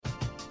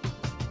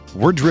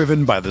We're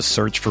driven by the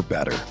search for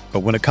better. But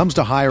when it comes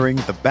to hiring,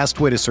 the best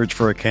way to search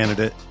for a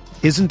candidate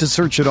isn't to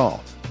search at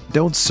all.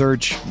 Don't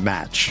search,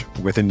 match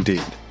with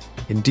Indeed.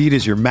 Indeed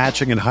is your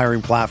matching and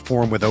hiring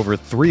platform with over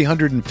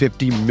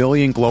 350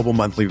 million global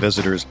monthly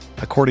visitors,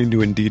 according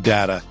to Indeed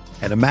data,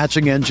 and a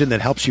matching engine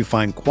that helps you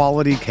find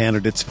quality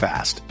candidates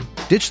fast.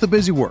 Ditch the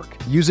busy work.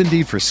 Use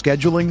Indeed for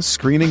scheduling,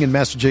 screening, and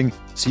messaging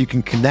so you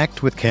can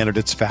connect with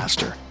candidates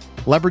faster.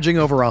 Leveraging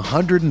over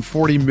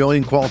 140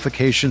 million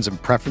qualifications and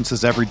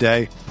preferences every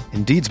day,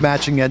 Indeed's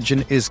matching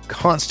engine is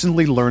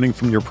constantly learning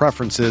from your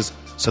preferences,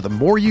 so the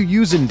more you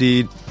use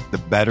Indeed, the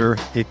better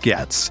it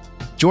gets.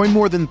 Join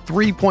more than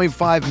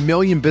 3.5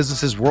 million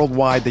businesses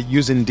worldwide that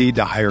use Indeed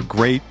to hire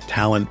great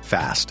talent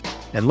fast.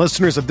 And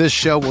listeners of this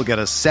show will get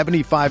a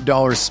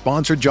 $75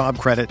 sponsored job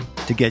credit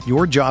to get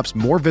your jobs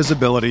more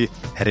visibility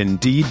at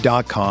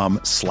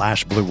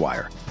Indeed.com/Blue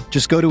Wire.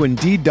 Just go to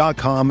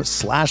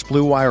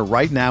Indeed.com/Blue Wire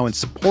right now and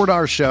support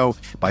our show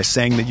by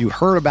saying that you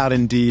heard about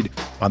Indeed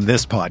on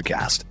this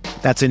podcast.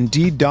 That's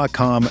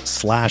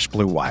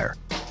Indeed.com/Blue Wire.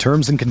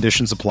 Terms and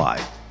conditions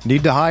apply.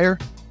 Need to hire?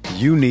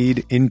 You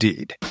need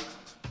Indeed.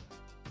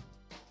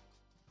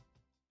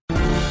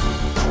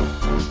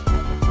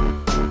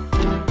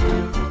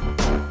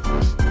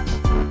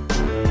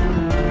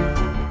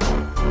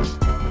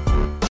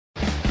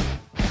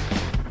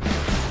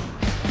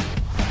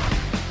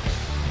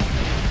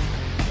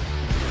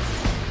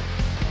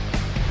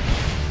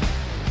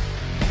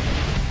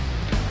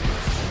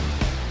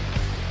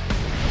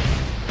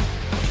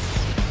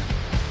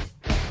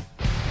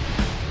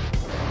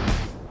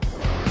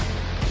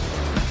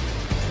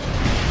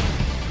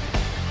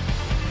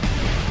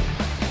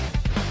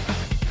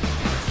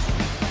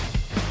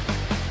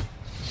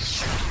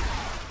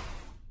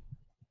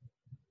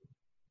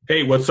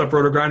 Hey, what's up,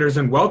 Roto-Grinders,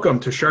 and welcome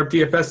to Sharp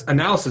DFS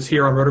Analysis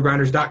here on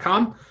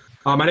Rotogrinders.com.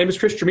 My name is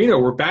Chris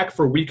Tremino. We're back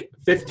for Week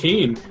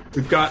 15.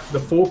 We've got the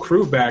full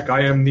crew back.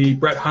 I am the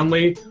Brett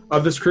Hundley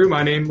of this crew.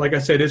 My name, like I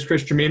said, is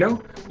Chris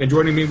Tremino. And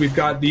joining me, we've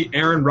got the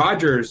Aaron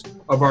Rodgers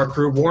of our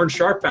crew, Warren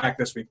Sharp, back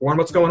this week. Warren,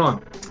 what's going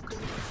on?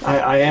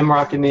 I am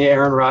rocking the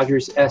Aaron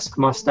Rodgers-esque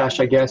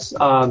mustache, I guess.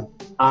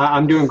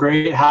 I'm doing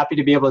great. Happy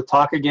to be able to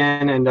talk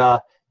again and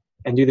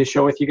do the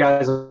show with you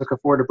guys. Looking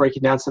forward to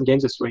breaking down some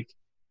games this week.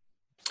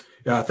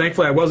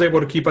 Thankfully, I was able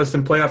to keep us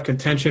in playoff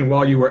contention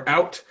while you were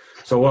out.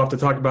 So we'll have to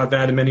talk about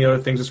that and many other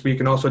things this week.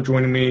 And also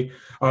joining me,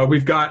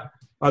 we've got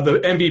the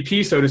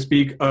MVP, so to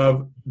speak,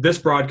 of this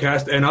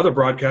broadcast and other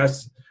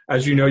broadcasts.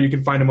 As you know, you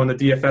can find him on the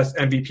DFS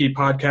MVP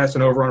podcast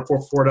and over on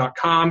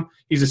 444.com.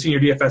 He's a senior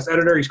DFS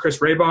editor. He's Chris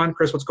Raybon.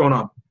 Chris, what's going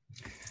on?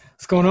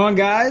 What's going on,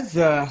 guys?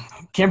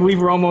 Can't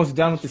believe we're almost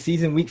done with the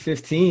season, Week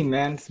 15,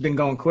 man. It's been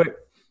going quick.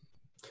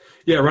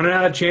 Yeah, running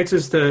out of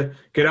chances to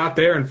get out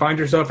there and find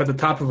yourself at the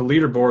top of a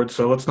leaderboard.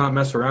 So let's not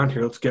mess around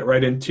here. Let's get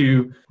right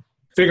into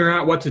figuring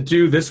out what to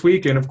do this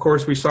week. And, of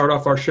course, we start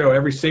off our show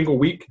every single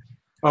week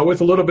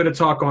with a little bit of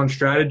talk on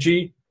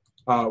strategy.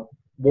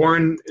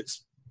 Warren,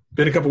 it's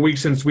been a couple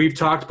weeks since we've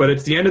talked, but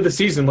it's the end of the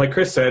season, like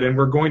Chris said, and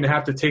we're going to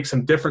have to take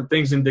some different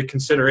things into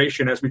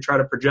consideration as we try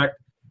to project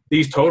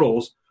these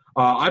totals.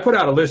 I put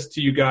out a list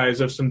to you guys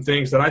of some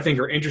things that I think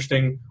are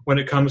interesting when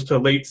it comes to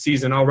late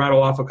season. I'll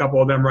rattle off a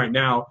couple of them right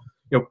now.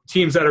 You know,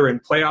 teams that are in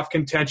playoff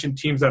contention,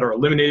 teams that are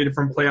eliminated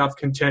from playoff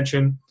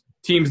contention,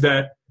 teams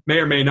that may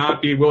or may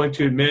not be willing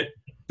to admit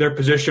their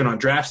position on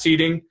draft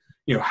seeding.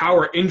 You know, how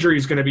are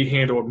injuries going to be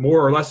handled, more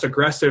or less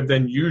aggressive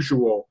than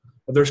usual?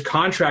 There's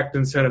contract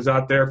incentives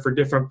out there for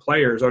different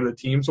players. Are the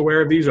teams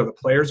aware of these? Are the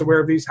players aware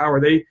of these? How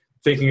are they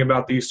thinking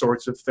about these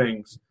sorts of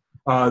things?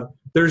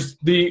 There's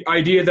the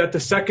idea that the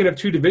second of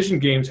two division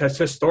games has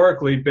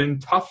historically been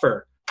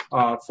tougher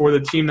for the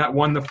team that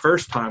won the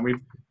first time.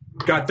 We've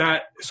got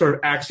that sort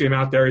of axiom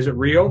out there. Is it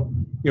real?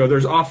 You know,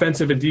 there's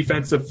offensive and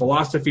defensive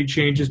philosophy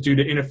changes due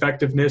to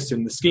ineffectiveness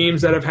in the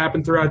schemes that have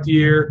happened throughout the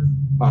year,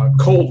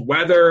 cold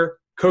weather,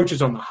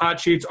 coaches on the hot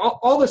sheets,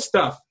 all this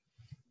stuff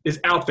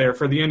is out there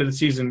for the end of the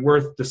season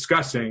worth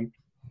discussing.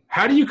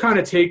 How do you kind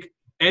of take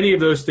any of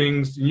those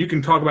things, and you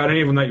can talk about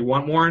any of them that you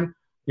want, Warren,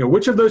 you know,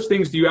 which of those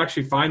things do you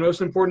actually find most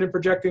important in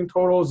projecting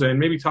totals, and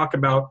maybe talk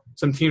about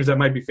some teams that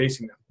might be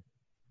facing them?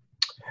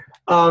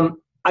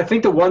 I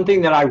think the one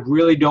thing that I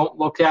really don't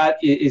look at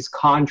is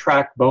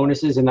contract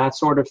bonuses and that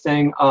sort of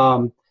thing.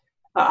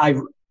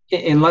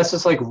 Unless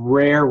it's like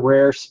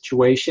rare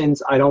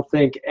situations, I don't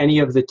think any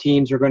of the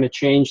teams are going to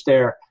change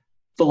their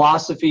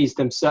philosophies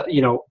themselves,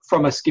 you know,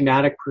 from a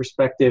schematic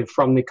perspective,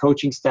 from the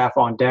coaching staff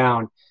on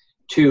down,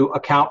 to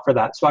account for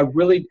that. So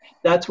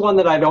that's one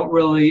that I don't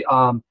really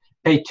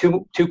pay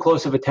too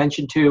close of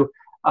attention to.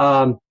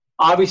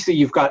 Obviously,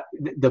 you've got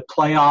the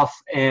playoff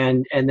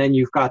and then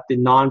you've got the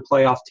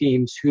non-playoff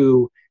teams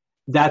who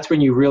that's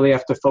when you really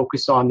have to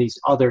focus on these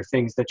other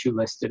things that you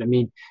listed. I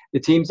mean, the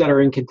teams that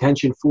are in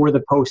contention for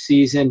the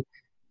postseason,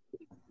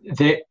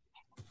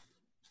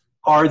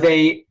 are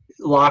they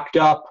locked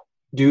up?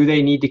 Do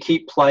they need to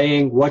keep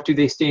playing? What do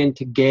they stand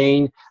to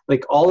gain?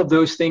 Like, all of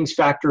those things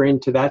factor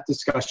into that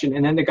discussion.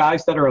 And then the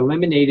guys that are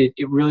eliminated,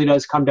 it really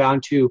does come down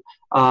to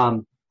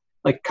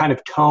like kind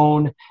of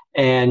tone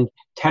and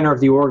tenor of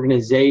the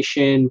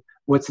organization.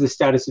 What's the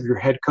status of your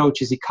head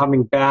coach? Is he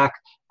coming back?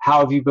 How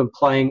have you been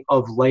playing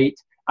of late?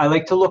 I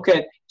like to look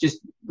at just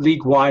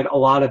league-wide a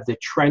lot of the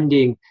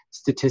trending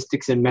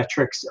statistics and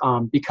metrics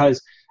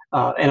because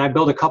and I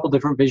build a couple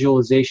different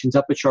visualizations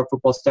up at Sharp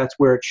Football Stats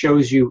where it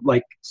shows you,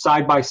 like,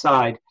 side by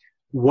side,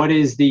 what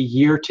is the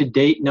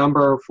year-to-date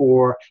number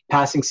for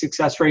passing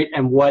success rate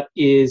and what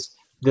is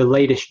the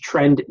latest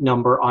trend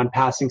number on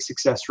passing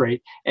success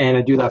rate. And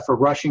I do that for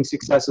rushing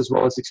success as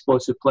well as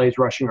explosive plays,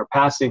 rushing or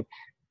passing.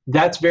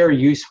 That's very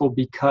useful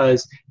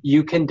because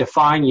you can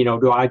define,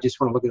 do I just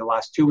want to look at the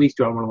last 2 weeks?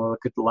 Do I want to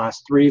look at the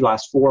last 3,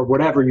 last 4,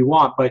 whatever you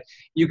want? But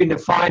you can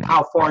define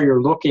how far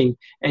you're looking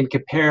and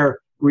compare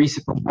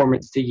recent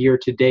performance to year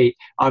to date,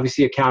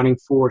 obviously accounting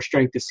for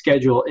strength of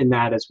schedule in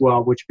that as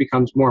well, which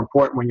becomes more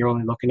important when you're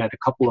only looking at a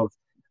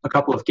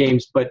couple of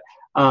games. But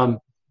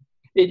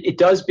it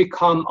does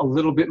become a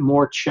little bit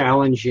more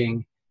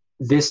challenging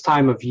this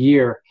time of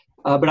year.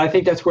 But I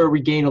think that's where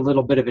we gain a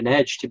little bit of an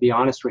edge, to be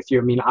honest with you.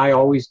 I mean, I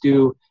always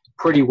do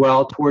pretty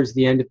well towards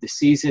the end of the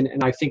season,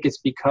 and I think it's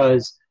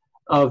because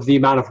of the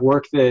amount of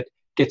work that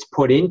gets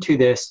put into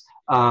this.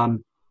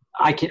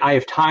 I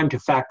have time to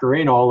factor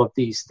in all of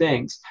these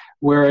things.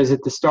 Whereas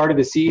at the start of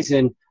the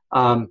season,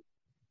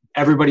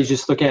 everybody's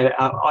just looking at it.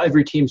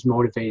 Every team's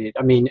motivated.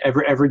 I mean,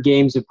 every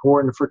game's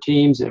important for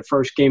teams. The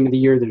first game of the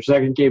year, their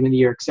second game of the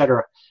year, et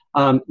cetera.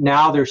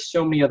 Now there's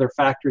so many other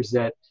factors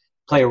that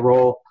play a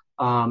role.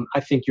 I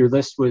think your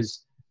list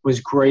was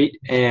great,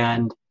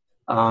 and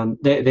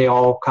they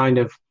all kind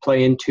of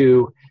play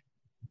into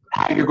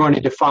how you're going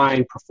to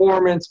define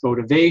performance,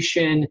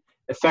 motivation,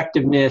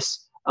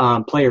 effectiveness,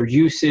 player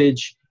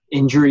usage,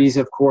 injuries,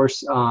 of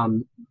course,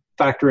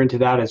 factor into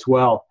that as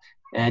well.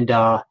 And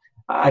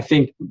I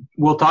think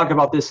we'll talk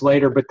about this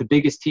later, but the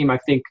biggest team I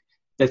think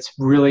that's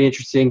really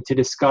interesting to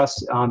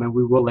discuss, and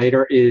we will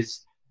later,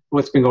 is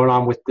what's been going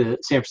on with the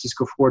San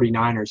Francisco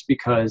 49ers,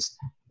 because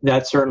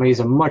that certainly is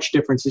a much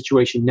different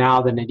situation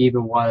now than it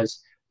even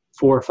was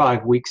 4 or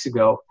 5 weeks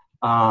ago.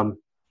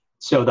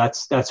 So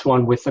that's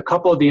one. With a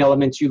couple of the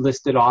elements you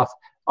listed off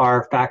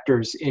are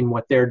factors in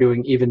what they're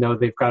doing, even though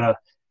they've got a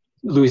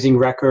losing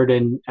record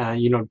and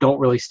don't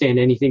really stand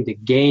anything to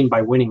gain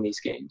by winning these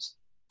games.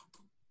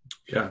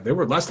 Yeah, they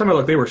were, last time I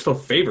looked, they were still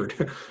favored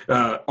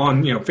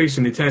on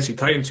facing the Tennessee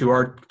Titans, who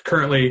are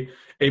currently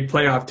a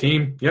playoff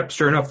team. Yep,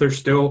 sure enough, they're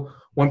still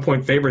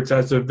 1-point favorites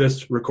as of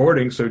this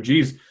recording. So,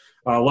 geez,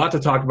 a lot to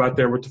talk about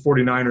there with the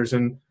 49ers.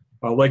 And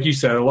like you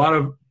said, a lot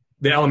of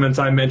the elements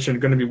I mentioned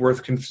are going to be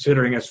worth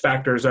considering as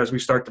factors as we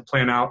start to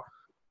plan out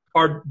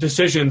our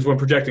decisions when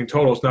projecting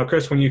totals. Now,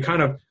 Chris, when you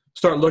kind of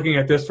start looking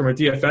at this from a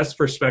DFS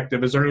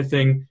perspective, is there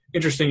anything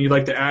interesting you'd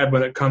like to add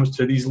when it comes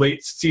to these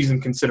late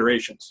season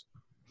considerations?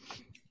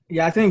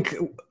 Yeah, I think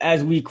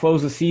as we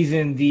close the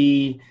season,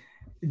 the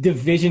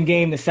division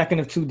game, the second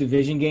of 2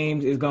 division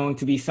games, is going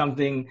to be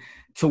something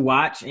to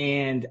watch.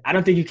 And I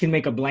don't think you can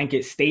make a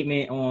blanket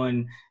statement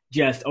on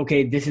just,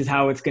 okay, this is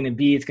how it's going to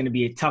be. It's going to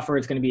be tougher.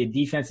 It's going to be a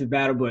defensive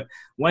battle. But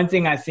one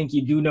thing I think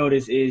you do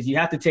notice is you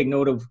have to take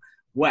note of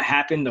what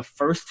happened the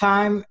first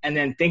time and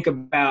then think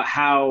about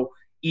how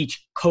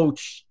each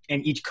coach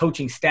and each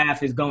coaching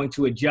staff is going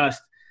to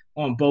adjust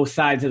on both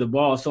sides of the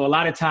ball. So a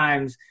lot of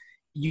times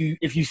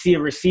if you see a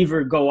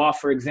receiver go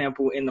off, for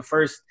example, in the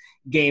first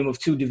game of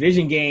 2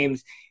 division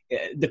games,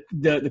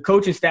 the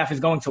coaching staff is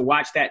going to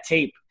watch that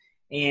tape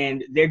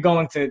and they're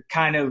going to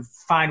kind of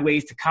find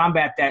ways to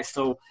combat that.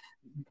 So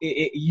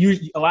a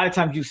lot of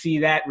times you see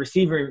that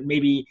receiver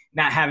maybe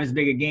not have as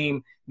big a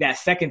game that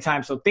second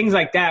time. So things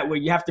like that, where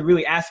you have to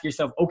really ask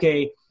yourself,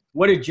 okay,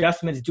 what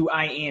adjustments do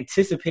I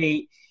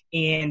anticipate?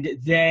 And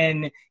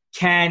then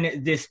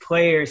can this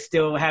player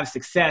still have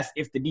success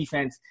if the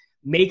defense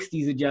makes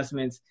these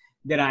adjustments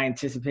that I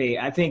anticipate?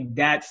 I think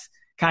that's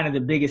kind of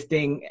the biggest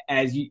thing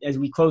as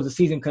we close the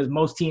season, because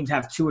most teams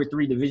have 2 or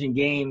 3 division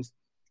games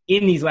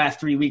in these last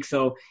 3 weeks.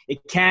 So it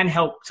can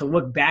help to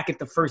look back at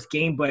the first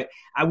game, but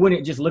I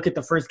wouldn't just look at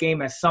the first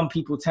game as some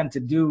people tend to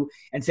do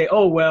and say,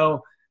 oh,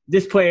 well,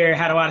 this player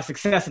had a lot of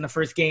success in the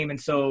first game, and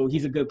so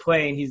he's a good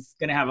play and he's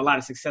going to have a lot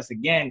of success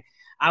again.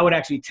 I would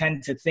actually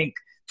tend to think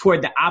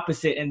toward the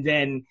opposite. And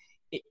then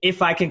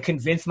if I can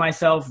convince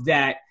myself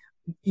that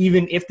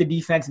even if the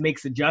defense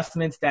makes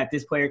adjustments that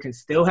this player can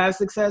still have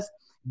success,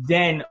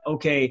 then,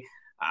 okay,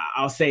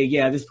 I'll say,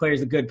 yeah, this player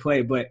is a good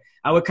play. But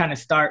I would kind of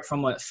start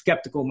from a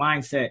skeptical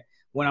mindset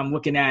when I'm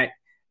looking at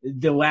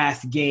the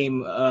last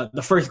game,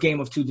 the first game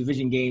of 2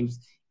 division games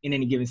in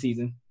any given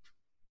season.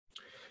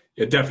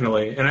 Yeah,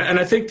 definitely. And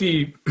I think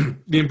the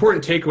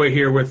important takeaway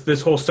here with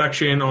this whole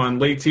section on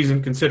late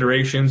season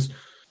considerations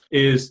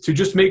is to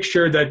just make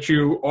sure that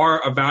you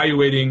are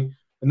evaluating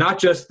not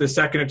just the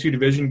second of 2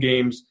 division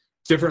games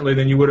differently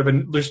than you would have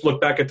been just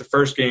look back at the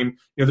first game.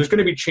 There's going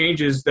to be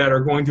changes that are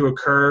going to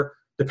occur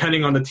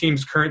depending on the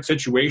team's current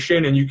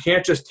situation, and you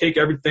can't just take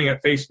everything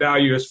at face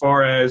value as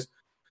far as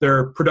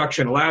their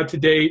production allowed to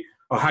date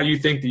or how you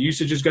think the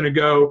usage is going to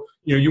go.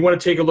 You want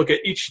to take a look at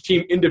each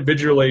team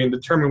individually and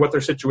determine what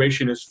their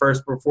situation is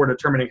first before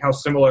determining how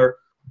similar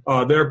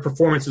their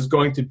performance is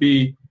going to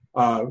be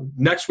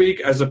next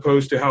week as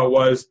opposed to how it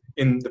was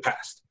in the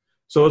past.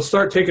 So let's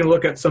start taking a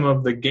look at some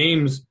of the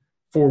games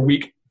for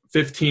Week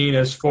 15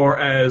 as far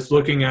as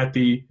looking at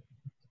the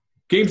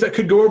games that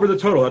could go over the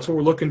total. That's what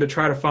we're looking to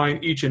try to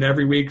find each and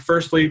every week.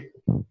 Firstly,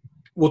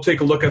 we'll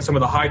take a look at some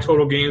of the high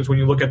total games when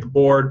you look at the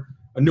board.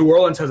 New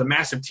Orleans has a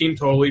massive team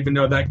total, even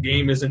though that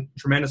game isn't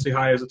tremendously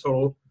high as a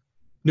total.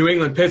 New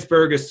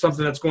England-Pittsburgh is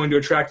something that's going to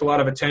attract a lot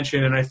of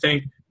attention, and I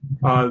think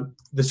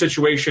the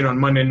situation on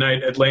Monday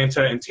night,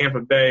 Atlanta and Tampa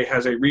Bay,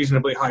 has a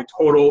reasonably high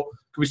total.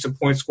 Could be some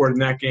points scored in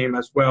that game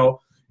as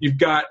well. You've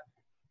got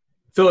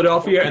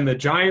Philadelphia and the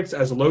Giants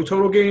as a low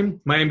total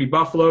game,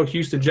 Miami-Buffalo,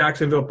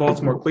 Houston-Jacksonville,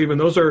 Baltimore-Cleveland.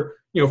 Those are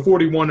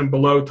 41 and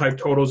below type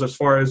totals as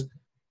far as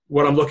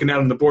what I'm looking at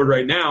on the board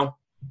right now.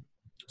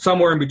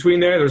 Somewhere in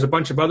between there's a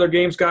bunch of other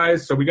games,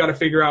 guys, so we got to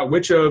figure out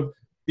which of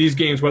these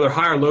games, whether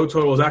high or low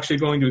total, is actually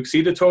going to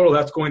exceed the total.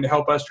 That's going to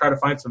help us try to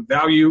find some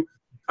value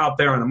out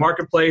there on the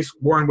marketplace.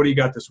 Warren, what do you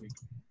got this week?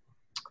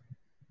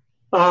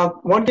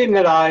 One game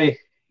that I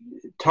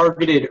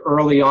targeted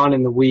early on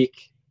in the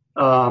week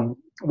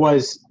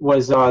was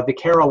the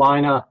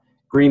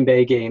Carolina-Green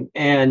Bay game.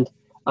 And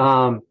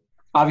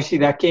obviously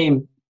that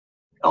game,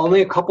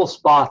 only a couple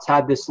spots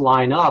had this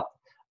line up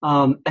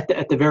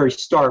at the very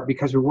start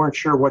because we weren't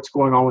sure what's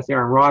going on with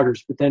Aaron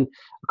Rodgers. But then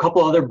a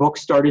couple other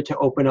books started to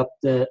open up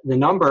the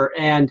number.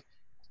 And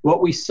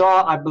what we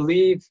saw, I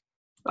believe,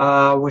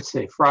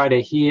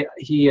 Friday,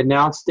 he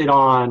announced it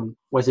on,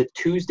 was it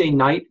Tuesday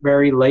night,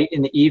 very late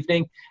in the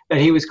evening, that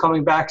he was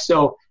coming back.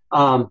 So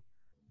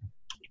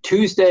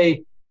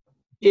Tuesday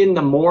in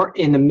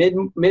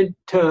the mid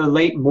to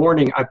late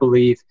morning, I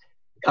believe,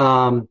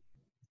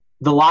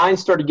 the line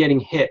started getting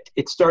hit.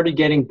 It started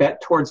getting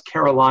bet towards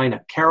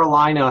Carolina.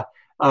 Carolina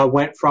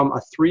went from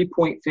a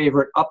 3-point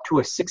favorite up to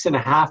a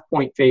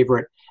 6.5-point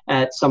favorite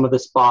at some of the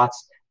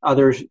spots.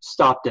 Others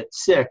stopped at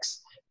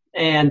 6.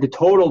 And the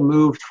total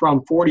moved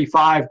from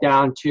 45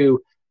 down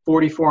to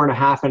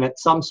 44.5, and at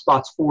some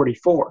spots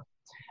 44.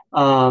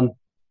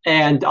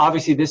 And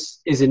obviously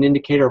this is an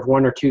indicator of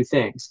one or two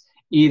things.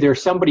 Either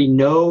somebody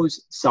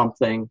knows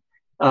something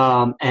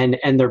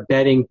and they're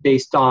betting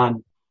based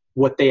on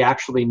what they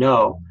actually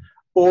know,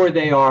 or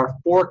they are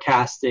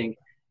forecasting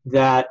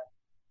that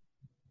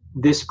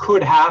this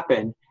could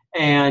happen.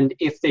 And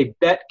if they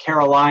bet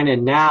Carolina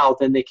now,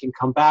 then they can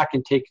come back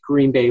and take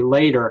Green Bay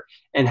later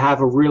and have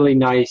a really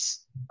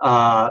nice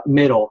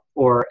middle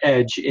or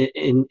edge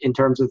in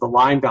terms of the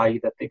line value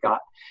that they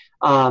got.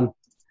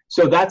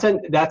 So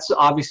that's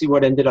obviously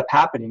what ended up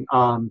happening.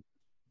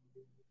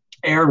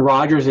 Aaron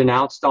Rodgers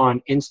announced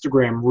on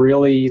Instagram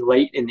really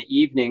late in the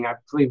evening, I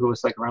believe it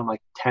was around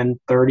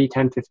 10:30,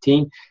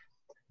 10:15,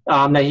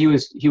 that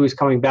he was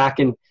coming back.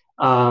 And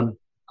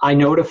I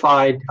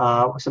notified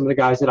some of the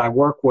guys that I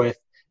work with,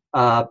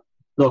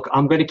 look,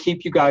 I'm going to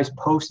keep you guys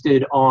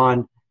posted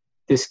on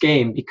this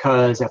game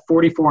because at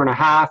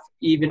 44.5,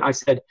 even I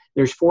said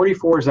there's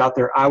 44s out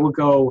there. I would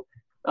go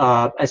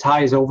as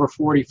high as over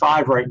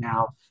 45 right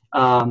now.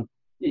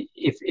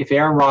 If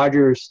Aaron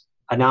Rodgers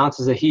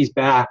announces that he's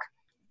back,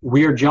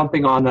 we're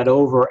jumping on that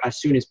over as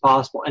soon as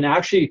possible. And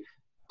actually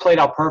played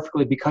out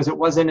perfectly because it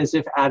wasn't as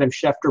if Adam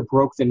Schefter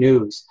broke the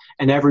news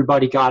and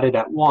everybody got it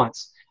at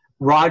once.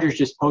 Rodgers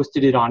just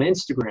posted it on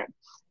Instagram.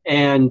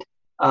 And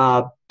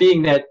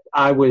being that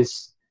I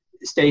was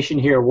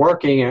stationed here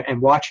working and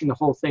watching the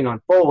whole thing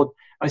unfold,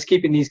 I was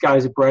keeping these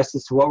guys abreast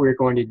as to what we were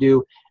going to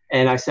do.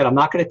 And I said, I'm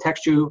not going to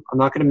text you. I'm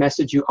not going to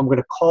message you. I'm going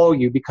to call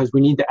you because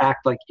we need to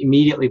act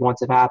immediately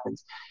once it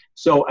happens.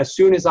 So as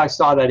soon as I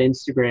saw that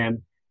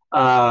Instagram,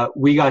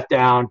 we got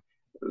down,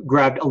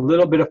 grabbed a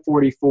little bit of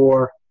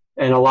 44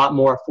 and a lot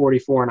more at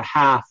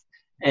 44.5.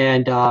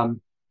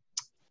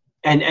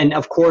 And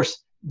of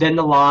course, then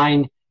the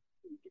line,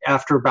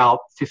 after about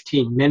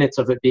 15 minutes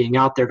of it being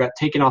out there, got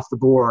taken off the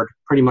board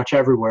pretty much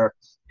everywhere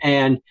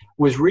and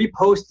was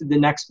reposted the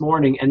next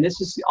morning. And this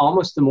is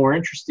almost the more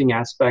interesting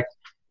aspect.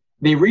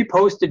 They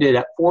reposted it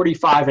at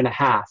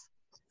 45.5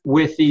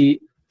 with the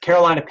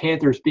Carolina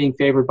Panthers being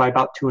favored by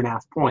about 2.5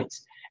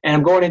 points. And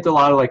I'm going into a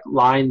lot of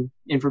line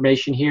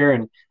information here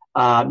and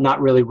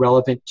not really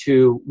relevant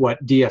to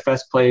what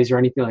DFS plays or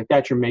anything like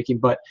that you're making,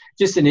 but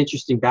just an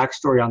interesting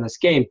backstory on this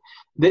game.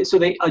 So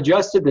they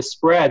adjusted the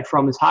spread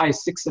from as high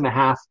as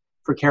 6.5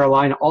 for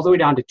Carolina all the way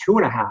down to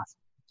 2.5,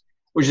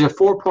 which is a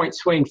 4-point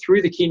swing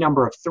through the key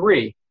number of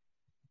 3.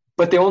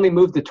 But they only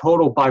moved the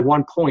total by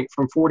 1 point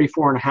from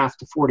 44.5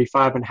 to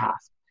 45.5.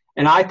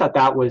 And I thought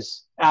that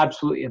was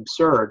absolutely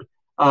absurd.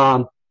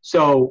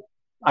 So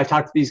I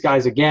talked to these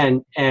guys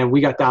again, and we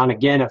got down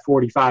again at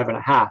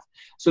 45.5.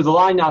 So the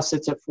line now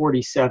sits at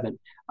 47.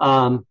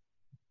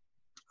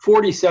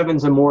 47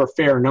 is a more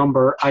fair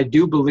number. I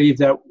do believe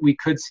that we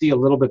could see a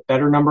little bit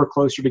better number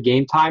closer to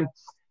game time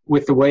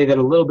with the way that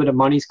a little bit of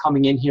money's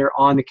coming in here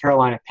on the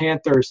Carolina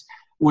Panthers,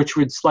 which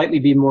would slightly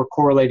be more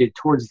correlated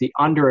towards the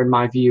under in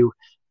my view.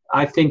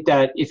 I think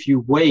that if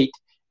you wait,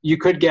 you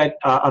could get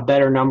a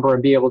better number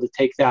and be able to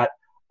take that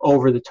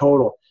over the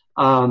total.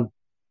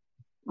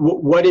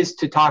 What is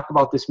to talk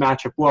about this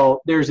matchup?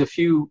 Well, there's a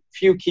few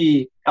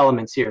key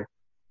elements here.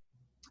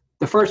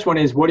 The first one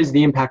is, what is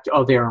the impact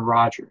of Aaron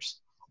Rodgers?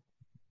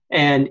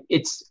 And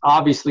it's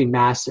obviously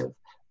massive.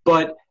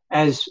 But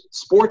as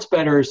sports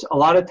bettors, a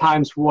lot of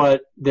times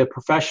what the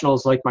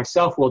professionals like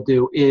myself will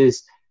do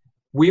is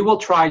we will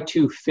try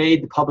to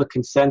fade the public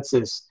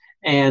consensus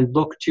and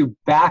look to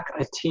back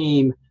a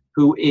team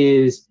who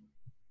has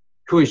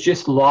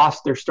just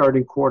lost their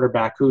starting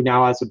quarterback, who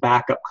now has a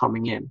backup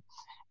coming in.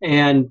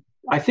 And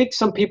I think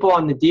some people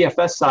on the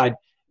DFS side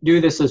do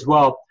this as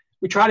well.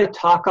 We try to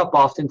talk up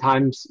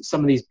oftentimes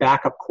some of these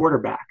backup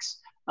quarterbacks.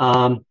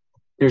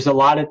 There's a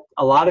lot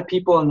of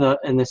people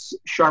in the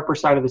sharper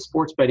side of the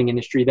sports betting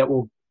industry that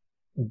will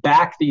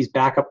back these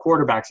backup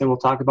quarterbacks, and we'll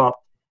talk about,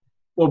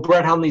 well,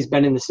 Brett Hundley's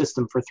been in the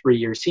system for 3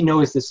 years. He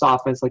knows this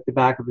offense like the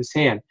back of his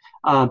hand.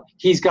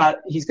 He's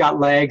got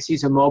legs.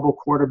 He's a mobile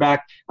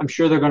quarterback. I'm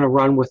sure they're going to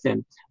run with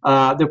him.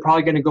 They're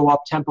probably going to go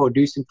up tempo,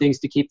 do some things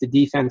to keep the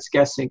defense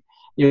guessing.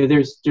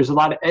 There's a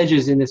lot of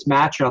edges in this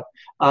matchup.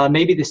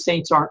 Maybe the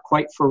Saints aren't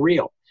quite for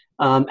real.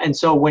 And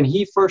so when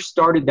he first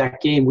started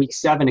that game, Week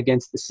 7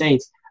 against the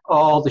Saints,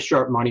 all the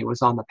sharp money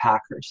was on the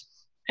Packers.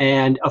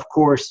 And, of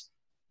course,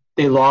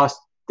 they lost.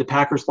 The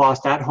Packers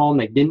lost at home.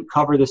 They didn't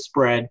cover the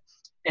spread.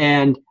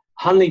 And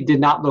Hundley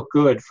did not look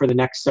good for the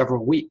next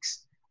several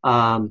weeks.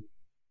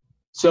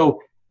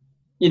 So,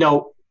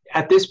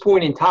 at this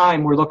point in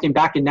time, we're looking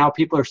back, and now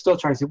people are still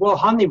trying to say, well,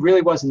 Hundley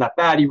really wasn't that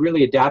bad. He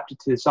really adapted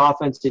to this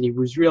offense, and he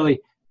was really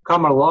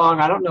coming along.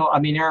 I don't know. I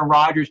mean, Aaron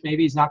Rodgers,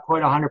 maybe he's not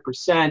quite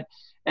 100%.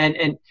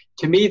 And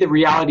to me, the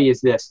reality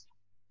is this.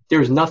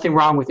 There's nothing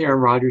wrong with Aaron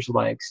Rodgers'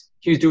 legs.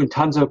 He was doing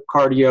tons of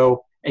cardio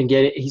and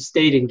he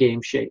stayed in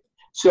game shape.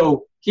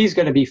 So he's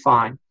going to be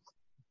fine.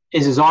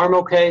 Is his arm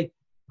okay?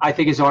 I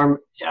think his arm,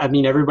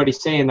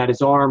 everybody's saying that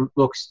his arm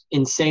looks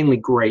insanely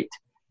great,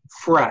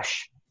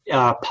 fresh,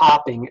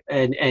 popping,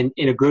 and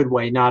in a good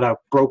way, not a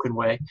broken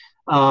way.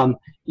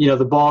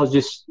 The ball is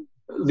just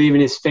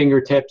leaving his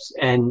fingertips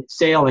and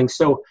sailing.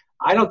 So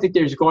I don't think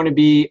there's going to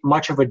be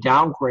much of a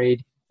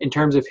downgrade in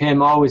terms of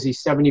him. Oh, is he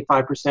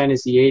 75%?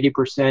 Is he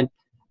 80%?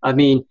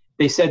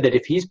 They said that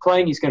if he's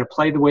playing, he's going to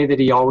play the way that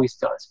he always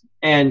does.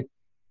 And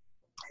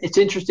it's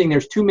interesting.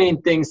 There's two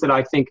main things that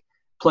I think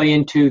play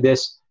into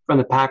this from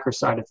the Packers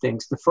side of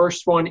things. The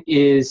first one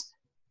is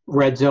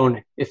red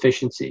zone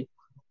efficiency.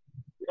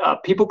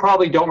 People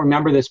probably don't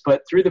remember this,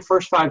 but through the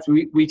first 5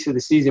 weeks of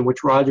the season,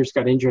 which Rodgers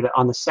got injured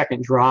on the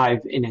second drive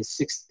in his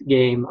 6th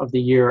game of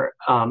the year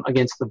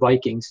against the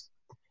Vikings,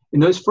 in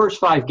those first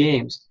 5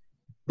 games,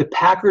 the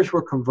Packers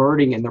were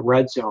converting in the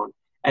red zone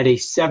at a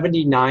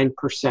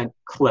 79%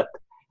 clip.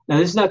 Now,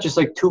 this is not just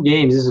like 2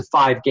 games. This is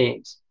 5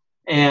 games.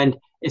 And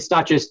it's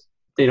not just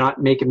they're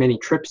not making many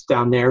trips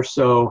down there,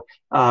 so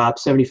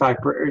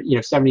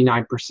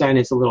 79%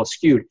 is a little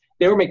skewed.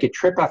 They were making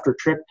trip after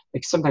trip,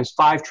 like sometimes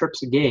 5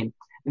 trips a game,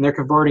 and they're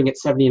converting at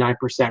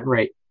 79%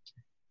 rate.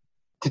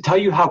 To tell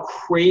you how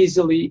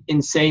crazily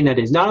insane that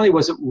is, not only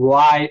was it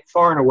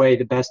far and away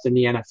the best in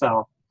the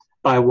NFL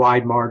by a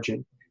wide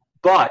margin,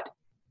 but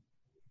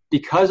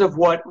because of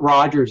what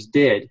Rodgers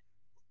did,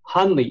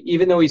 Hundley,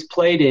 even though he's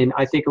played in,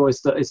 I think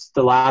it's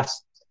the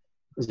last,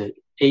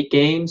 8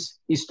 games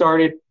he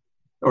started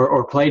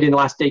or played in the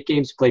last 8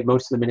 games, played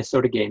most of the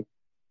Minnesota game.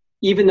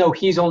 Even though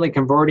he's only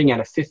converting at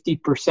a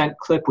 50%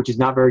 clip, which is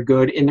not very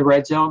good in the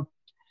red zone,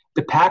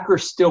 the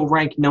Packers still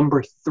rank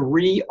number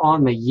 3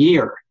 on the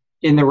year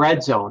in the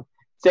red zone,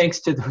 thanks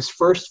to those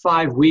first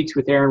 5 weeks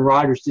with Aaron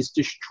Rodgers just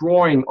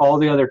destroying all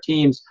the other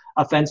teams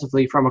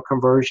offensively from a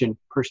conversion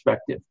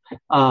perspective.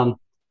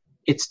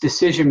 It's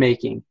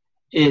decision-making.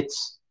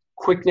 It's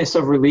quickness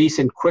of release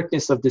and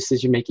quickness of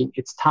decision-making.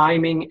 It's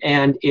timing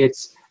and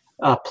it's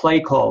play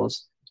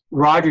calls.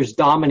 Rodgers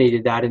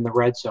dominated that in the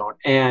red zone,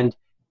 and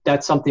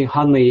that's something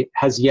Hundley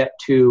has yet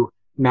to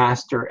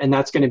master, and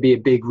that's going to be a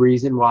big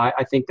reason why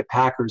I think the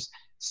Packers'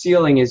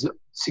 ceiling is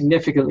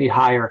significantly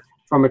higher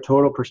from a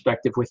total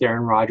perspective with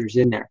Aaron Rodgers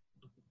in there.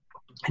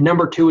 And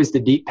number 2 is the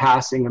deep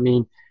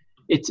passing.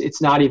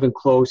 It's not even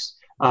close.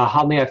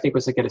 Hundley, I think,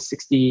 was like at a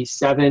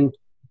 67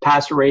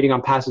 passer rating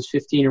on passes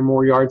 15 or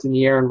more yards in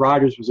the air, and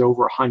Rodgers was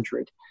over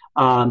 100.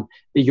 The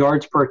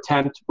yards per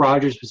attempt,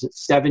 Rodgers was at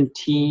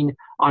 17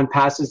 on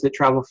passes that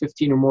travel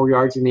 15 or more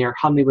yards in the air.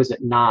 Hundley was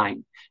at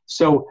 9.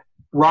 So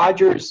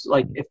Rodgers'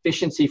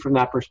 efficiency from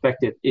that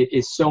perspective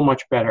is so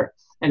much better.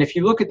 And if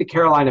you look at the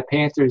Carolina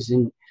Panthers,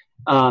 and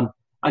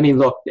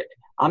look,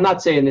 I'm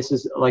not saying this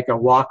is like a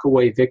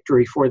walk-away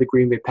victory for the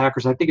Green Bay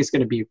Packers. I think it's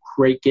going to be a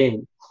great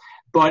game.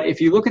 But if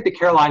you look at the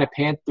Carolina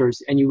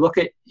Panthers and you look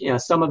at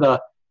some of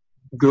the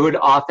good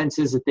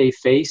offenses that they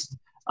faced,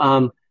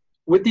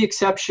 with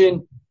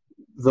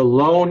the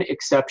lone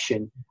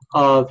exception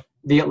of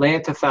the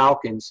Atlanta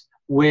Falcons,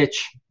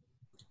 which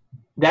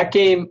that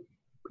game,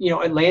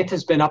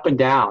 Atlanta's been up and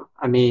down.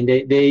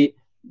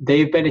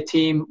 They've been a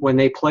team, when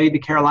they played the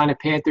Carolina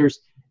Panthers,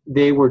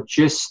 they were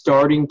just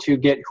starting to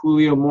get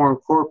Julio more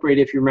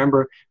incorporated. If you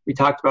remember, we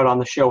talked about on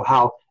the show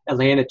how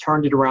Atlanta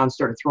turned it around,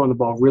 started throwing the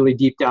ball really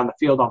deep down the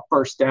field on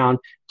first down,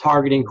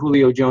 targeting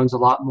Julio Jones a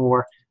lot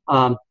more.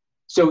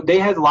 So they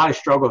had a lot of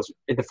struggles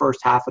in the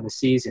first half of the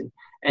season.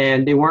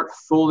 and they weren't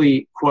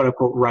fully, quote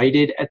unquote,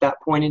 righted at that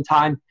point in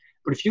time.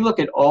 But if you look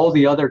at all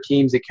the other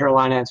teams that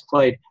Carolina has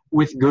played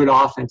with good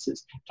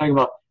offenses, talking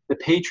about the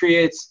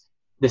Patriots,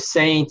 the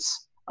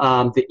Saints,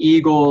 the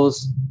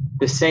Eagles,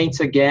 the Saints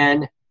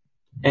again,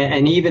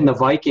 and even the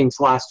Vikings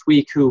last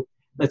week, who,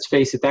 let's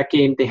face it, that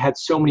game, they had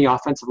so many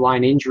offensive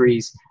line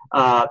injuries.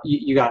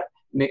 You got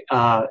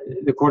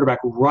the quarterback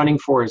running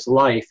for his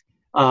life.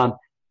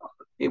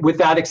 With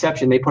that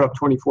exception, they put up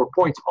 24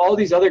 points. All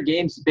these other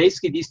games,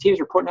 basically, these teams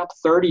are putting up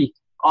 30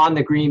 on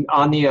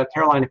the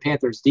Carolina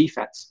Panthers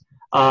defense,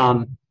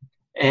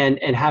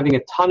 and having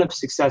a ton of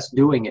success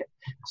doing it.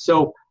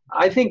 So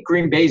I think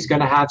Green Bay is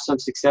going to have some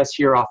success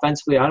here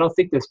offensively. I don't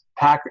think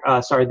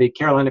the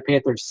Carolina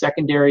Panthers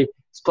secondary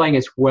is playing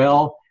as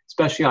well,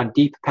 especially on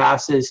deep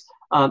passes.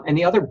 And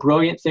the other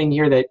brilliant thing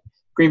here that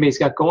Green Bay's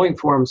got going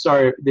for them,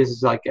 sorry, this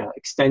is like an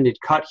extended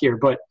cut here,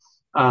 but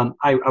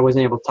I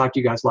wasn't able to talk to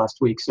you guys last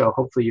week, so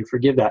hopefully you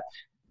forgive that.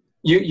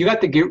 You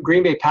got the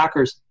Green Bay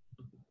Packers.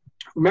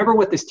 Remember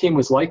what this team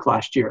was like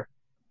last year.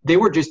 They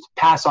were just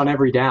pass on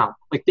every down.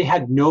 Like, they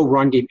had no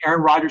run game.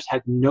 Aaron Rodgers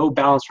had no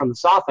balance from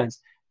this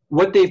offense.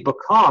 What they've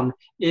become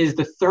is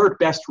the third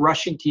best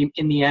rushing team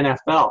in the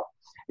NFL.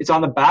 It's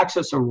on the backs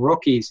of some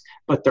rookies,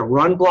 but they're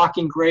run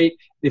blocking great.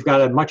 They've got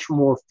a much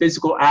more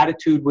physical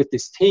attitude with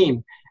this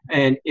team.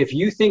 And if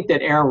you think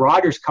that Aaron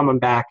Rodgers coming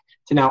back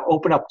to now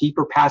open up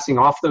deeper passing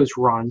off those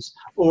runs,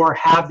 or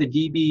have the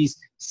DBs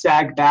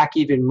sag back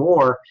even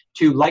more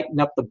to lighten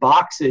up the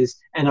boxes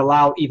and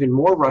allow even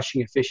more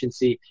rushing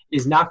efficiency,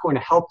 is not going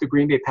to help the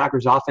Green Bay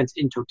Packers offense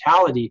in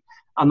totality,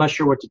 I'm not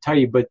sure what to tell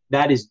you, but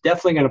that is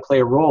definitely going to play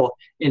a role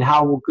in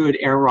how good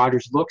Aaron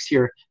Rodgers looks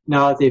here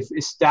now that they've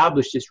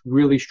established this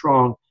really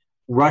strong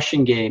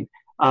rushing game.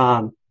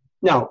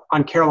 Now,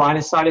 on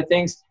Carolina's side of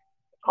things,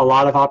 a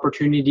lot of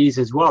opportunities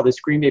as well. This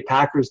Green Bay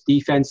Packers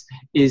defense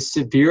is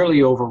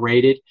severely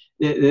overrated.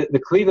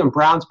 The Cleveland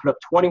Browns put up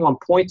 21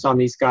 points on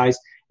these guys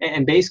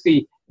and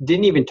basically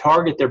didn't even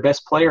target their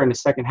best player in the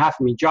second half.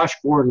 I mean, Josh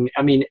Gordon,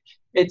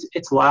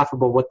 it's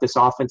laughable what this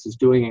offense is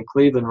doing in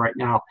Cleveland right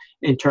now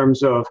in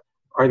terms of,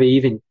 are they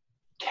even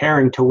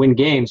caring to win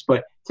games?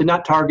 But to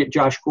not target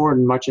Josh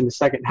Gordon much in the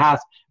second half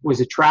was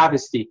a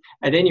travesty.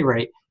 At any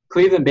rate,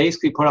 Cleveland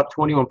basically put up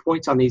 21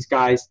 points on these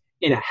guys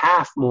in a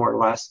half, more or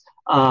less.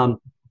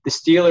 The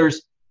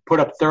Steelers put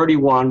up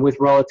 31 with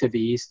relative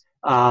ease.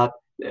 The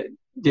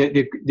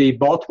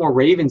Baltimore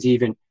Ravens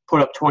even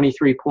put up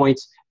 23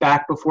 points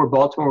back before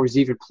Baltimore was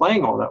even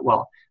playing all that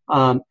well.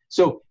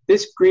 So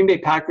this Green Bay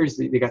Packers,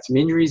 they got some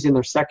injuries in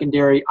their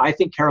secondary. I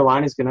think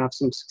Carolina's going to have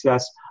some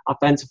success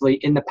offensively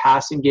in the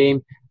passing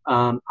game.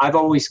 I've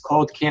always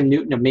called Cam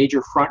Newton a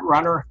major front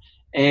runner,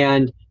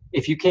 and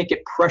if you can't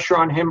get pressure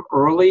on him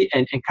early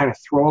and kind of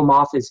throw him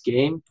off his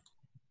game,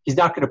 he's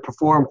not going to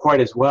perform quite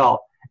as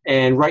well.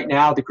 And right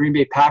now, the Green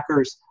Bay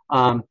Packers,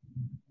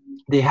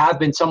 they have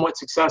been somewhat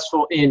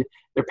successful in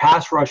their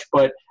pass rush,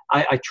 but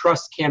I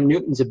trust Cam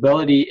Newton's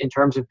ability in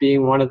terms of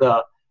being one of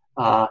the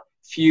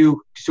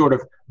few sort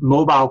of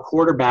mobile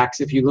quarterbacks.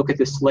 If you look at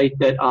the slate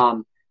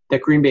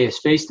that Green Bay has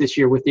faced this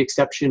year, with the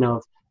exception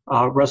of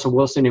Russell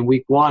Wilson in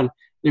week one,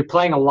 they're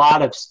playing a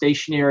lot of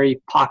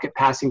stationary pocket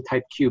passing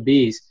type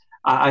QBs.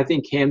 I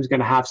think Cam's going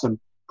to have some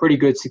pretty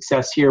good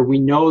success here. We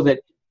know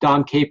that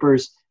Dom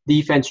Capers'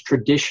 defense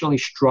traditionally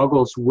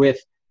struggles with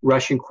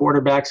rushing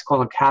quarterbacks.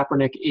 Colin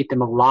Kaepernick ate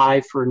them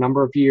alive for a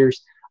number of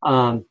years.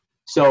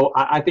 So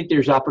I think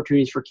there's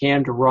opportunities for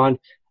Cam to run.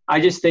 I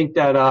just think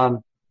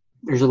that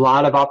there's a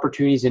lot of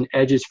opportunities and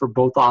edges for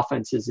both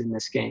offenses in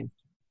this game.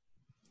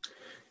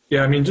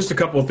 Yeah, I mean, just a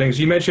couple of things.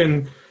 You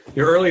mentioned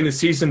early in the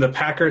season the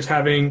Packers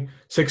having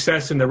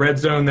success in the red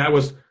zone. That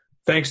was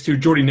thanks to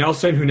Jordy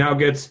Nelson, who now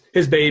gets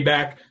his baby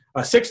back.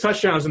 6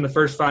 touchdowns in the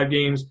first 5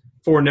 games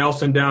for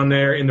Nelson down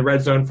there in the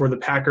red zone for the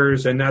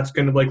Packers, and that's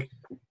going to,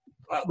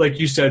 like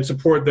you said,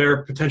 support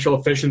their potential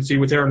efficiency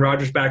with Aaron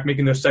Rodgers back,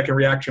 making those second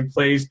reaction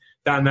plays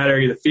down in that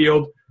area of the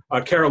field.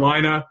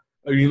 Carolina,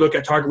 you look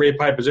at target rate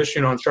by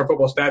position on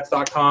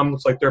SharpFootballStats.com,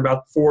 looks like they're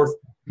about 4th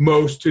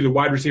most to the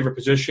wide receiver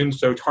position.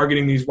 So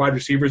targeting these wide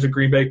receivers at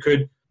Green Bay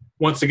could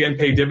once again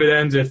pay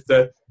dividends if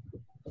the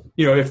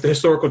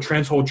historical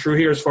trends hold true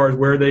here as far as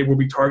where they will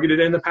be targeted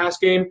in the pass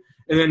game.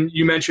 And then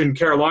you mentioned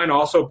Carolina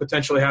also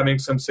potentially having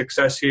some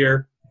success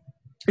here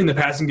in the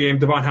passing game.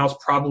 Devon House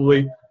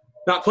probably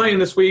not playing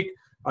this week.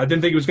 I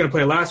didn't think he was going to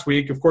play last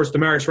week. Of course,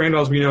 Demarius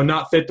Randall, as we know,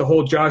 not fit to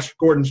hold Josh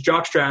Gordon's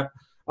jockstrap.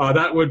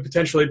 That would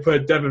potentially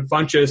put Devin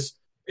Funchess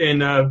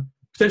in a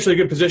potentially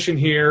good position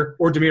here,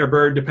 or Damiere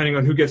Byrd, depending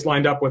on who gets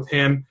lined up with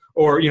him.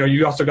 Or,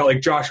 you also got like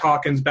Josh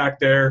Hawkins back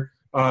there.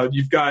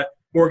 You've got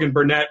Morgan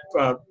Burnett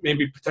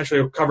maybe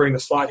potentially covering the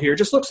slot here.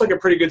 Just looks like a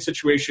pretty good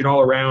situation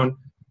all around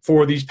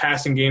for these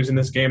passing games in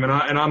this game. And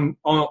I'm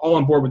all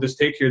on board with this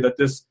take here that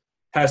this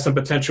has some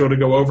potential to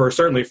go over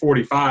certainly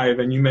 45.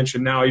 And you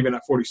mentioned now even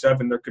at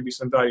 47, there could be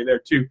some value there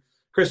too.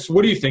 Chris,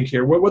 what do you think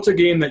here? What's a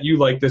game that you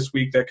like this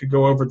week that could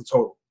go over the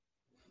total?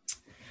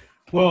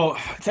 Well,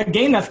 it's a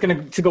game that's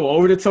going to go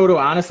over the total,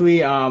 honestly.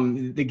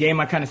 The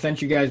game I kind of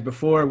sent you guys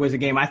before was a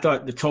game I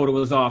thought the total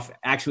was off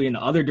actually in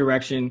the other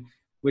direction.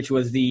 which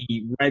was the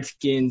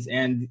Redskins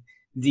and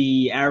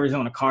the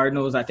Arizona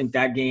Cardinals. I think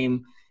that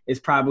game is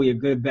probably a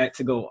good bet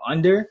to go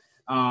under.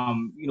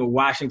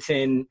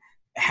 Washington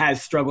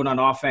has struggled on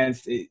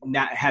offense.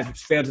 Has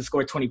failed to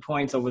score 20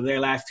 points over their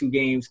last 2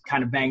 games,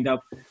 kind of banged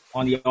up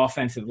on the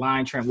offensive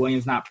line. Trent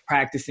Williams not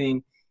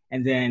practicing.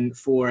 And then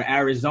for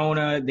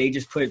Arizona, they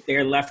just put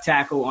their left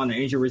tackle on the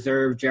injured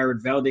reserve,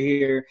 Jared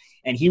Veldheer,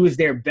 and he was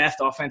their best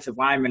offensive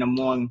lineman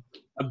among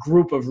a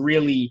group of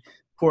really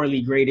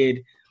poorly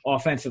graded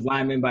offensive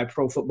linemen by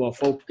Pro Football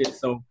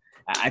Focus. So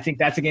I think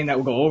that's a game that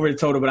will go over the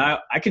total,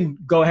 but I can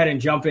go ahead and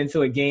jump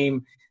into a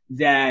game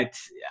that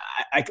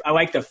I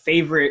like the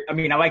favorite. I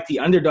mean, I like the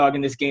underdog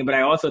in this game, but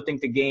I also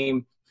think the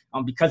game,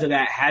 because of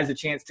that, has a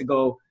chance to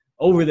go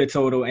over the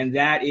total, and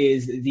that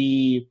is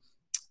the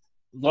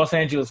Los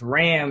Angeles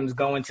Rams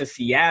going to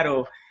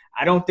Seattle.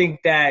 I don't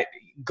think that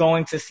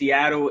going to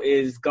Seattle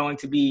is going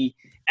to be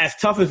as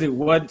tough as it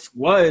once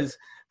was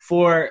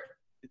for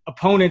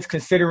opponents,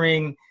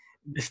 considering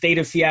the state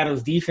of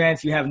Seattle's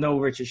defense. You have no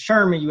Richard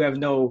Sherman. You have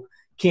no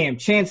Cam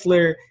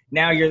Chancellor.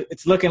 Now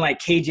it's looking like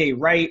KJ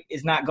Wright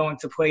is not going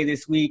to play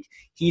this week.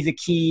 He's a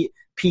key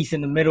piece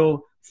in the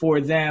middle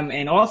for them.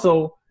 And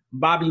also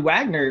Bobby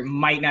Wagner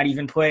might not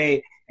even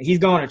play. He's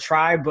going to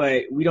try,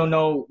 but we don't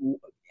know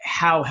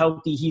how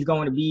healthy he's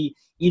going to be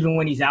even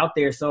when he's out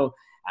there. So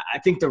I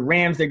think the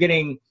Rams, they're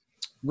getting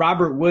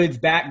Robert Woods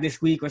back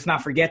this week. Let's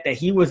not forget that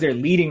he was their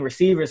leading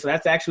receiver. So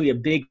that's actually a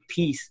big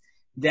piece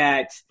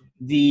that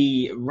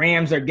the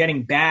Rams are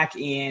getting back.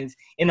 And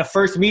in the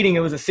first meeting, it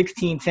was a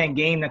 16-10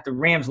 game that the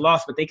Rams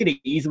lost, but they could have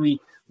easily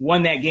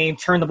won that game,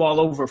 turned the ball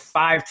over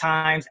 5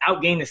 times,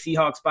 outgained the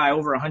Seahawks by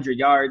over 100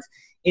 yards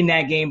in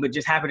that game, but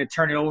just happened to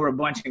turn it over a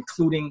bunch,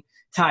 including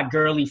Todd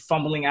Gurley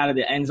fumbling out of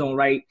the end zone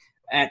right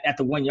at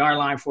the 1-yard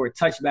line for a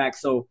touchback.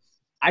 So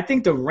I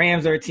think the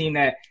Rams are a team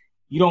that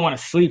you don't want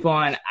to sleep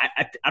on.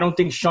 I don't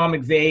think Sean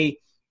McVay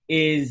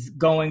is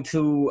going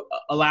to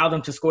allow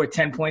them to score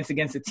 10 points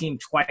against a team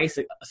twice,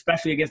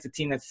 especially against a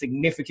team that's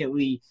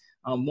significantly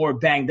more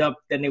banged up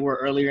than they were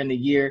earlier in the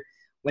year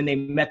when they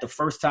met the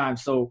first time.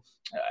 So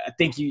I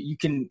think you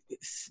can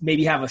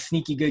maybe have a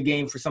sneaky good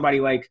game for somebody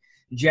like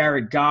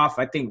Jared Goff.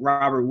 I think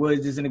Robert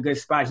Woods is in a good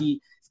spot. He's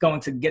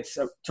going to get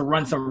to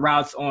run some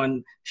routes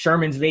on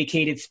Sherman's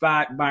vacated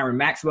spot. Byron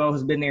Maxwell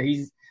has been there.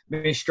 He's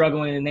been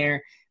struggling in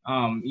there.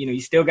 You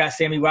still got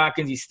Sammy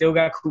Watkins. You still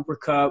got Cooper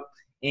Kupp.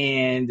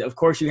 And, of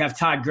course, you have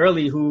Todd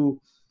Gurley,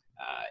 who,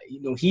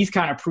 he's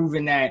kind of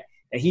proven that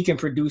he can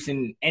produce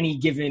in any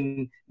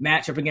given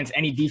matchup against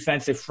any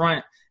defensive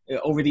front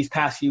over these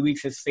past few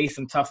weeks, has faced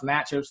some tough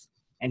matchups,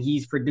 and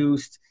he's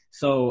produced.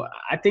 So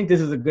I think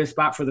this is a good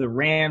spot for the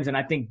Rams, and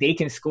I think they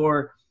can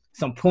score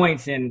some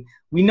points. And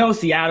we know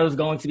Seattle's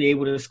going to be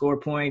able to score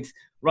points.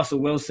 Russell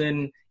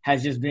Wilson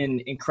has just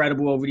been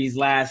incredible over these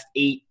last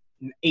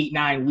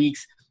 9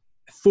 weeks.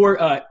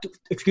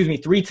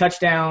 3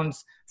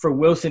 touchdowns for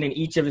Wilson in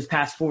each of his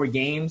past 4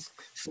 games.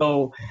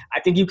 So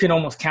I think you can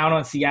almost count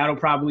on Seattle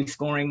probably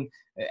scoring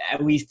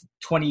at least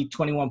 20,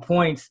 21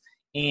 points.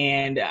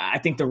 And I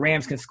think the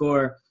Rams can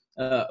score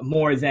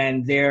more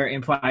than they're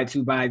implied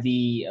to by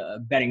the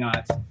betting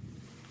odds.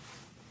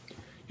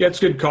 Yeah,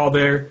 it's a good call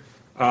there.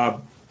 I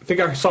think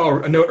I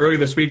saw a note earlier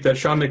this week that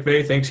Sean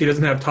McVay thinks he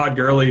doesn't have Todd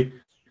Gurley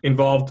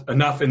involved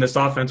enough in this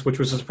offense, which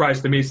was a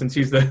surprise to me since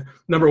he's the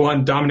number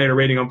 1 dominator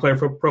rating on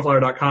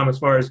PlayerProfiler.com as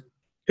far as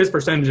his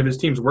percentage of his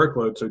team's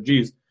workload.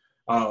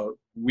 So,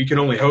 we can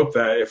only hope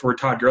that if we're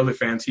Todd Gurley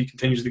fans, he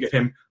continues to get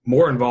him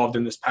more involved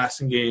in this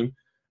passing game,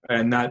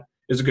 and that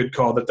is a good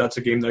call. That's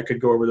a game that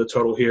could go over the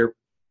total here.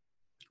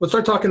 Let's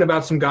start talking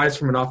about some guys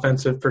from an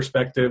offensive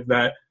perspective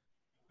that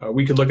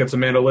we could look at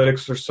some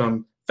analytics or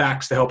some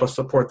facts to help us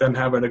support them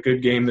having a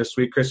good game this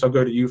week. Chris, I'll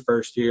go to you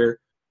first here.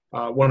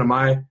 One of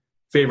my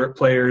favorite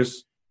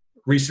players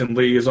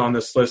recently is on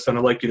this list, and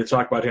I'd like you to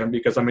talk about him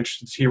because I'm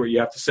interested to hear what you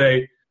have to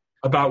say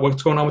about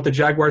what's going on with the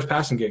Jaguars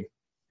passing game.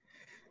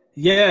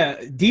 Yeah,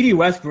 Dede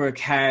Westbrook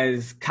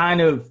has kind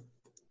of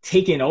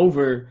taken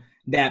over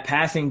that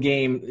passing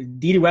game.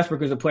 Dede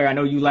Westbrook is a player. I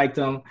know you liked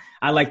him.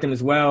 I liked him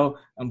as well.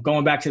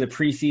 Going back to the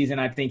preseason,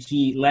 I think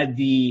he led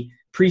the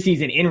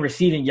preseason in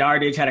receiving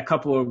yardage, had a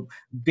couple of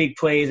big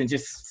plays, and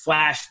just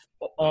flashed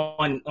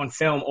on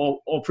film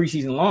all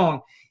preseason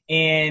long.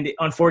 And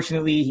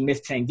unfortunately, he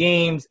missed 10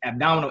 games,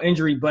 abdominal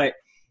injury. But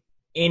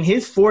in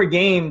his 4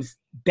 games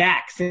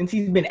back, since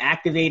he's been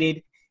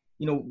activated,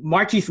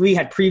 Marquise Lee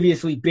had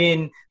previously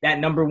been that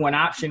number 1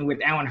 option, with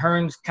Allen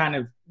Hurns kind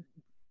of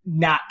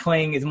not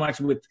playing as much,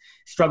 with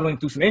struggling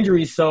through some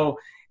injuries. So,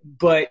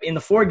 but in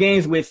the 4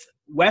 games with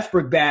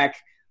Westbrook back,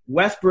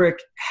 Westbrook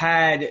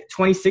had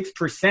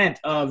 26%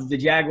 of the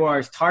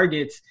Jaguars'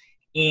 targets,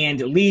 and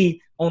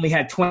Lee only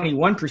had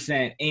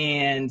 21%.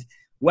 And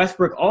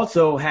Westbrook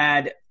also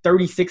had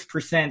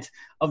 36%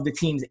 of the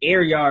team's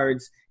air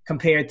yards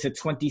compared to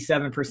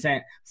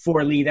 27%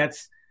 for Lee.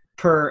 That's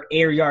per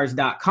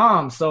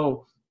airyards.com.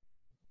 So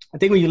I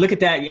think when you look at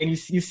that, and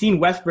you've seen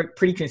Westbrook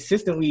pretty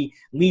consistently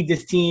lead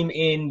this team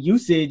in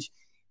usage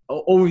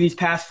over these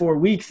past 4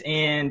 weeks,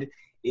 and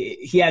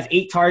he has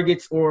 8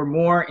 targets or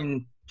more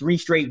in 3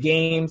 straight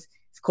games.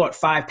 He's caught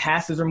 5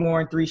 passes or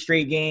more in 3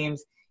 straight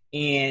games.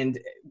 And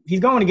he's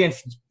going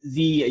against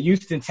the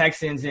Houston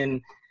Texans,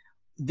 and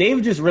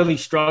they've just really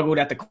struggled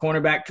at the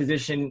cornerback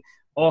position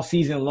all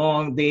season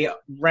long. They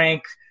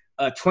rank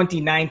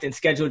 29th in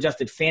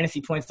schedule-adjusted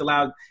fantasy points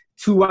allowed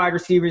to wide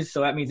receivers, so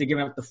that means they're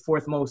giving up the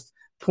 4th most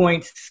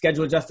points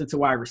schedule-adjusted to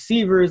wide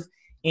receivers.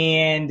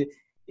 And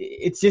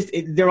it's just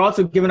they're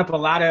also giving up a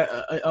lot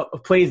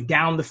of plays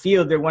down the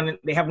field.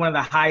 They have one of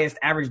the highest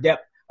average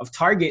depth of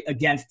target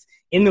against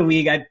in the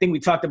league. I think we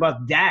talked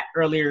about that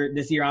earlier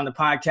this year on the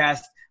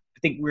podcast. I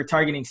think we were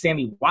targeting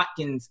Sammy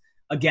Watkins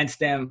against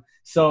them.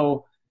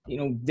 So,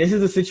 this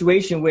is a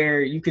situation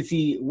where you could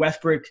see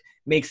Westbrook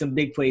make some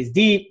big plays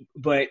deep,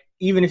 but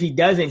even if he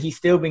doesn't, he's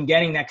still been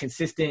getting that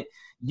consistent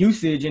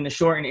usage in the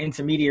short and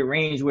intermediate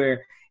range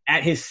where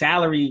at his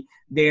salary,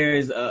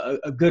 there's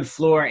a good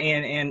floor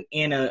and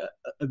a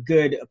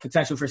good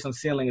potential for some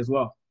ceiling as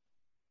well.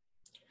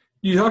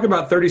 You talk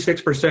about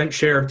 36%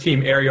 share of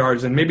team air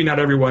yards, and maybe not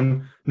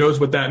everyone knows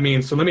what that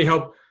means. So let me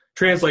help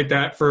translate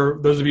that for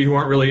those of you who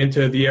aren't really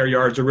into the air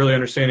yards or really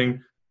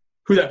understanding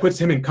who that puts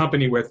him in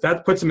company with.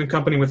 That puts him in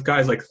company with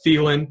guys like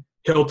Thielen,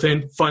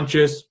 Hilton,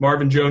 Funchess,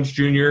 Marvin Jones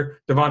Jr.,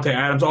 Devontae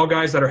Adams, all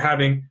guys that are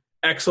having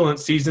excellent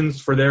seasons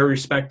for their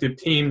respective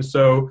teams.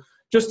 So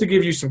just to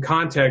give you some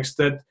context,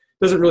 that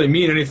doesn't really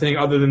mean anything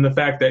other than the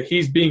fact that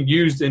he's being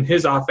used in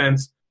his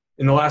offense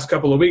in the last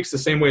couple of weeks the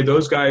same way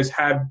those guys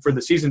had for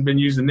the season been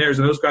used in theirs,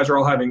 and those guys are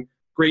all having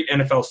great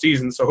NFL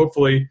seasons. So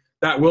hopefully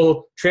that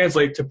will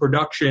translate to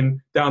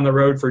production down the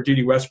road for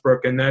Dede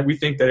Westbrook, and that we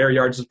think that air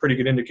yards is a pretty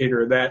good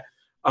indicator of that.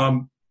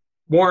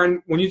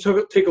 Warren, when you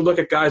take a look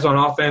at guys on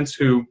offense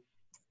who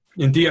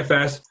in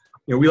DFS,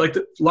 a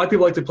lot of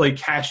people like to play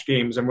cash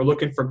games, and we're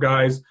looking for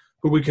guys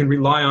who we can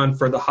rely on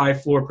for the high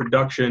floor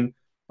production.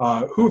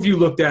 Who have you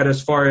looked at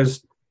as far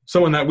as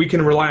someone that we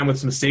can rely on with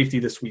some safety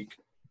this week?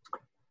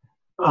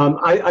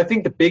 I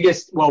think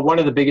one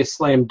of the biggest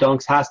slam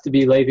dunks has to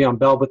be Le'Veon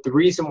Bell, but the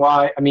reason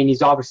why,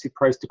 he's obviously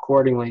priced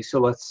accordingly. So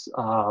let's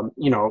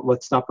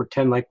not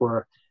pretend like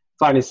we're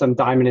finding some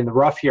diamond in the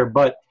rough here.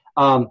 But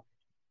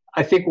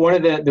I think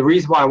one of the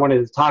reason why I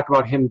wanted to talk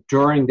about him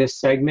during this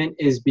segment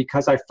is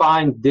because I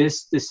find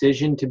this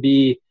decision to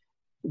be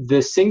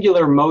the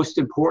singular most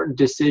important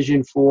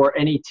decision for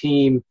any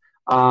team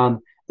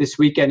this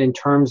weekend in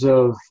terms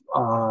of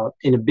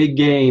in a big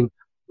game,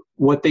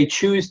 what they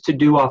choose to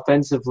do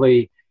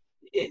offensively,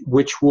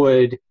 which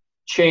would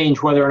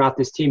change whether or not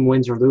this team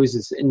wins or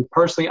loses. And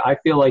personally, I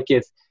feel like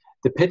if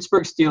the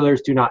Pittsburgh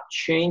Steelers do not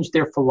change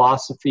their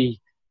philosophy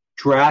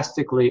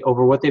drastically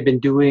over what they've been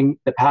doing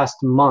the past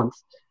month,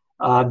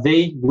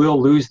 they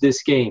will lose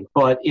this game.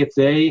 But if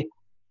they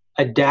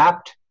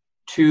adapt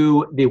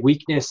to the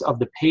weakness of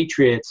the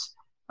Patriots,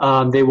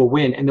 they will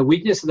win. And the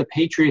weakness of the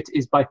Patriots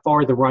is by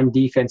far the run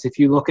defense. If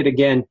you look at,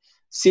 again,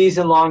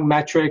 season-long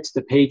metrics,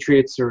 the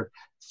Patriots are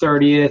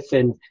 30th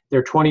and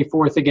they're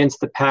 24th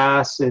against the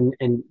pass and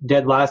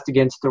dead last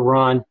against the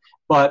run.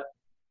 But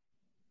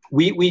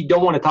we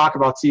don't want to talk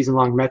about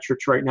season-long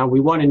metrics right now. We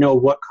want to know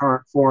what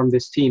current form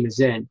this team is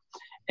in.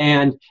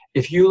 And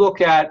if you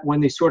look at when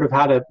they sort of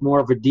had more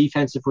of a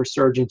defensive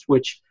resurgence,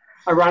 which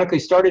ironically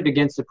started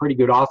against a pretty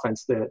good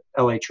offense, the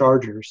LA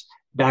Chargers,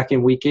 back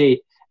in Week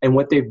 8, and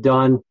what they've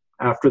done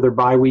after their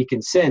bye week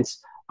and since,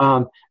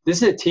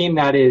 this is a team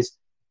that is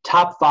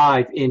top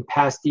 5 in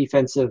pass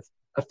defensive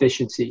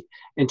efficiency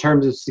in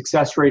terms of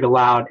success rate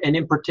allowed, and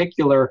in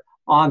particular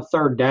on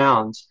third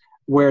downs,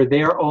 where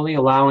they're only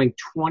allowing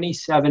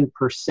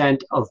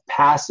 27% of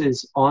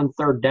passes on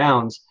third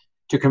downs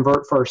to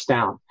convert first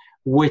down,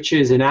 which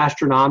is an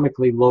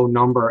astronomically low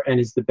number and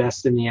is the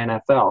best in the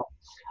NFL.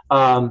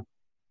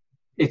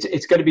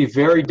 It's going to be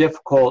very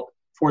difficult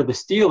for the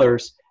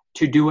Steelers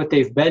to do what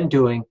they've been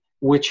doing,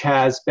 which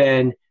has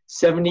been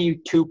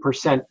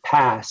 72%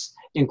 pass,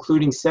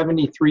 including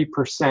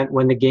 73%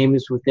 when the game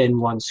is within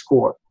one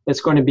score.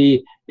 That's going to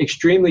be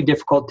extremely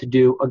difficult to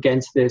do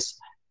against this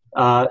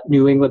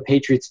New England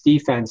Patriots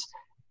defense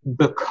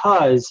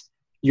because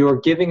you're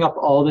giving up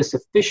all this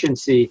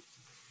efficiency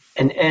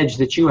and edge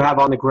that you have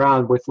on the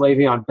ground with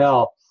Le'Veon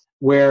Bell,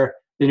 where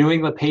the New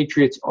England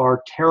Patriots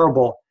are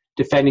terrible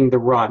defending the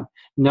run.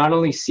 Not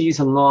only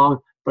season long,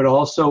 but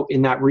also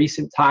in that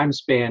recent time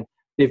span,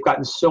 they've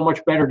gotten so much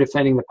better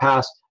defending the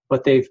pass,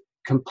 but they've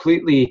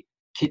completely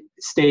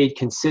stayed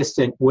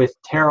consistent with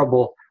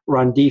terrible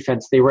run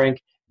defense. They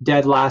rank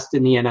dead last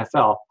in the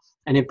NFL.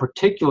 And in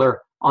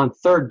particular, on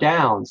third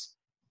downs,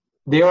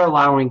 they're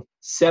allowing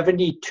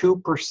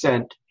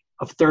 72%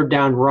 of third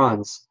down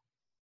runs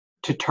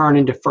to turn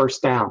into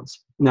first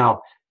downs.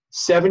 Now,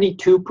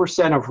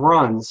 72% of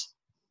runs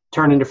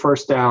turn into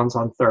first downs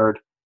on third.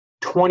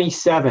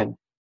 27,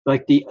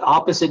 like the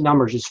opposite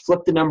numbers, just flip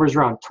the numbers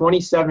around.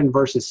 27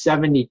 versus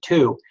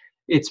 72.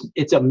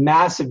 It's a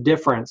massive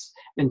difference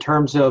in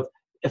terms of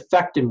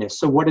effectiveness.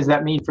 So what does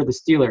that mean for the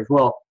Steelers?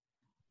 Well,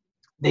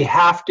 they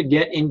have to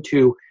get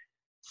into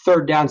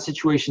third down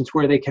situations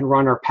where they can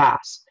run or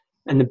pass.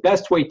 And the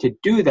best way to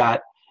do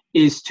that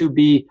is to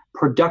be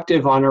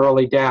productive on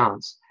early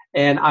downs.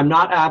 And I'm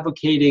not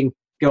advocating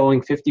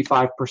going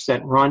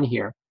 55% run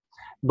here.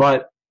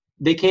 But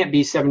they can't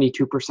be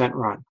 72%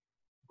 run.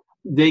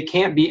 They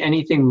can't be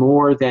anything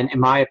more than, in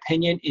my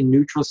opinion, in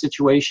neutral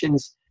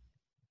situations,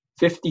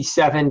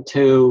 57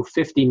 to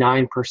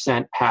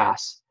 59%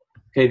 pass.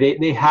 Okay,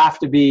 they have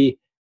to be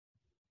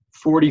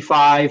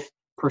 45%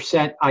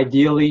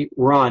 ideally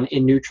run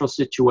in neutral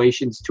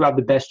situations to have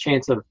the best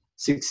chance of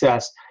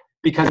success,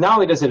 because not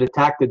only does it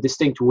attack the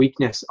distinct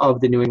weakness of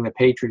the New England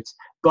Patriots,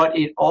 but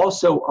it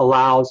also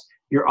allows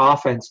your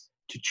offense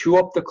to chew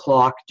up the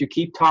clock, to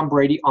keep Tom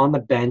Brady on the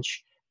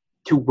bench,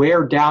 to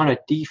wear down a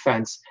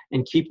defense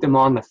and keep them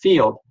on the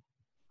field,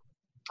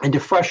 and to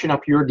freshen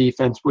up your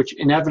defense, which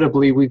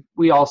inevitably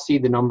we all see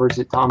the numbers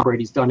that Tom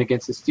Brady's done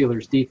against the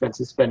Steelers' defense.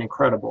 It's been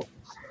incredible.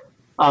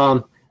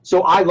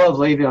 So I love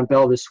Le'Veon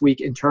Bell this week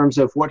in terms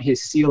of what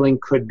his ceiling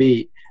could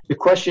be. The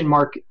question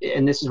mark,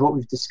 and this is what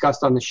we've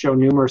discussed on the show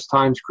numerous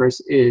times,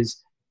 Chris,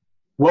 is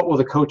what will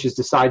the coaches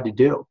decide to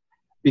do?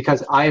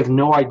 Because I have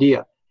no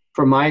idea.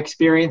 From my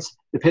experience,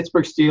 the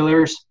Pittsburgh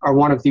Steelers are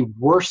one of the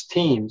worst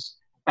teams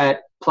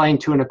at playing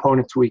to an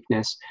opponent's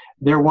weakness.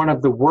 They're one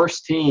of the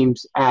worst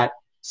teams at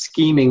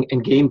scheming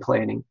and game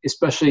planning,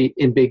 especially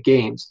in big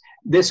games.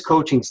 This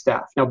coaching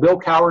staff. Now, Bill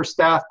Cowher's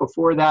staff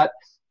before that,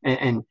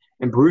 and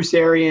Bruce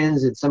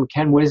Arians and some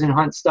Ken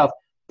Wisenhunt stuff,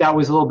 that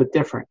was a little bit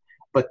different.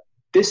 But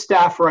this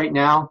staff right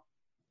now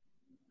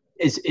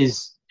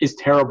is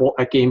terrible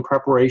at game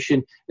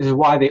preparation. This is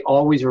why they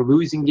always are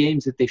losing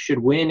games that they should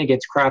win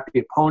against crappy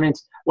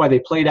opponents, why they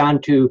play down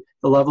to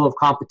the level of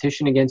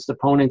competition against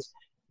opponents.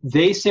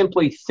 They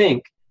simply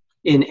think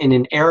in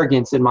an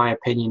arrogance, in my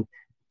opinion.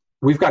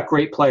 We've got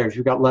great players.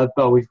 We've got Lev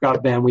Bell. We've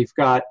got Ben. We've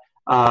got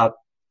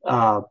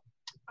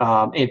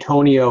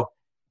Antonio.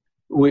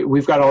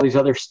 We've got all these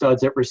other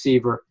studs at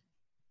receiver.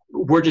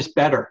 We're just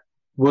better.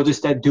 We'll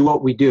just do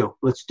what we do.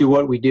 Let's do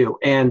what we do.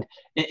 And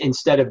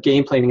instead of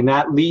game planning, and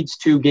that leads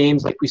to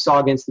games like we saw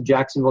against the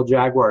Jacksonville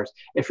Jaguars.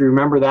 If you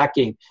remember that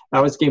game,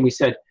 that was the game we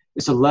said,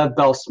 it's a Lev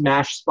Bell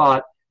smash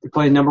spot. They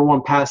play number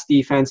one pass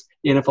defense,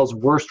 the NFL's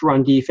worst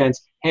run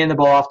defense, hand the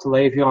ball off to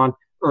Le'Veon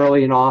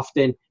early and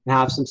often and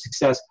have some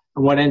success.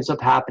 And what ends up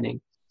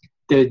happening?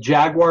 The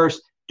Jaguars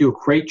do a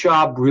great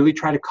job, really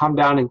try to come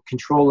down and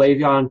control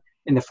Le'Veon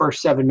in the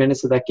first 7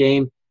 minutes of that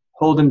game,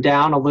 hold him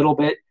down a little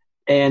bit,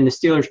 and the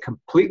Steelers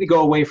completely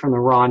go away from the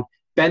run.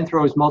 Ben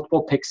throws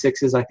multiple pick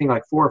sixes, I think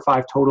like 4 or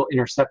 5 total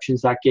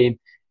interceptions that game,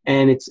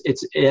 and it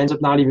ends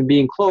up not even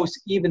being close,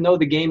 even though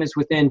the game is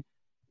within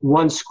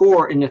one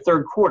score in the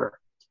third quarter.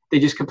 They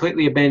just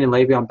completely abandon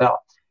Le'Veon Bell.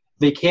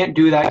 They can't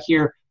do that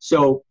here,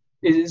 so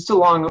it's a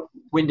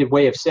long-winded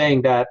way of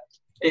saying that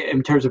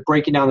in terms of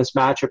breaking down this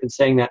matchup and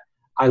saying that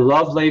I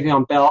love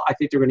Le'Veon Bell. I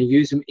think they're going to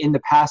use him in the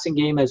passing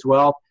game as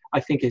well.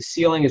 I think his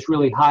ceiling is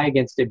really high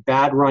against a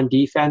bad run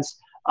defense.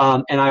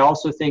 And I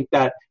also think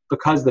that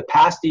because the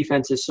pass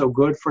defense is so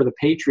good for the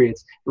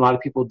Patriots, a lot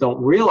of people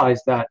don't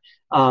realize that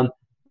the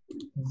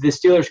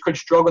Steelers could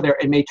struggle there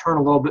and may turn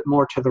a little bit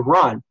more to the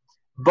run.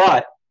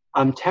 But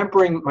I'm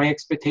tempering my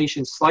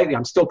expectations slightly.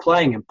 I'm still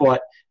playing him,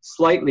 but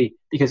slightly,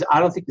 because I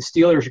don't think the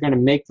Steelers are going to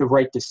make the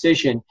right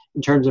decision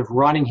in terms of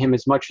running him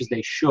as much as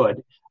they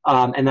should.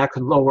 And that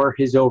could lower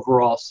his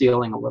overall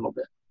ceiling a little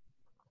bit.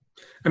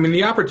 I mean,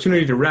 the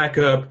opportunity to rack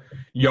up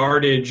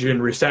yardage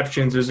and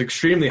receptions is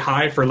extremely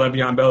high for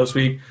Le'Veon Bell this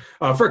week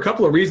for a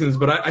couple of reasons.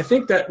 But I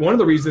think that one of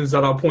the reasons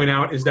that I'll point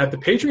out is that the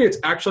Patriots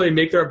actually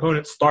make their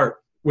opponents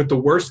start with the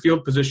worst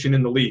field position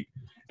in the league.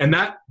 And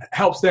that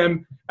helps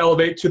them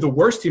elevate to the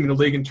worst team in the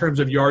league in terms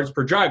of yards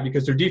per drive,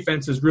 because their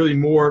defense is really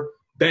more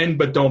bend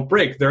but don't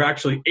break. They're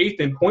actually 8th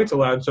in points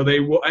allowed, so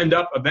they will end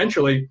up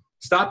eventually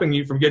stopping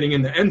you from getting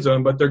in the end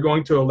zone, but they're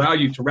going to allow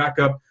you to rack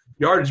up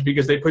yardage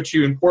because they put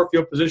you in poor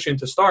field position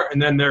to start, and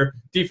then their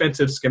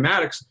defensive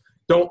schematics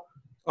don't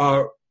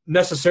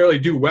necessarily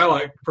do well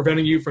at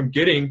preventing you from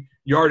getting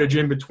yardage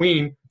in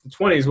between the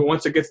 20s. But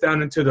once it gets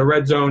down into the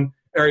red zone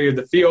area of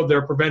the field,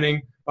 they're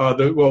preventing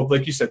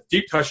like you said,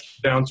 deep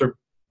touchdowns or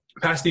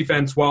pass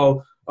defense.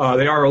 While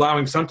they are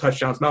allowing some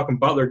touchdowns, Malcolm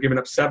Butler giving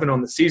up 7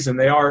 on the season,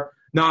 they are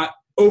not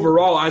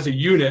overall as a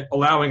unit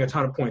allowing a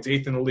ton of points,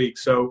 8th in the league.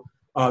 So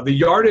the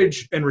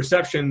yardage and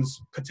receptions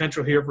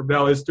potential here for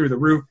Bell is through the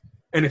roof.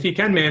 And if he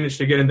can manage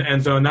to get in the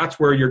end zone, that's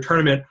where your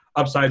tournament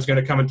upside is going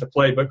to come into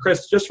play. But,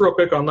 Chris, just real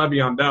quick on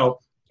Le'Veon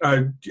Bell,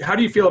 how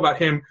do you feel about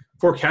him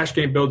for cash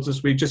game builds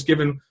this week, just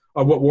given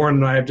what Warren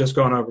and I have just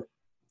gone over?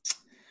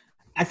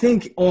 I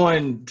think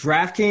on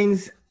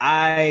DraftKings,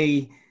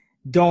 I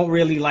don't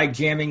really like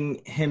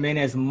jamming him in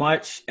as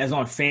much as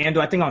on FanDuel.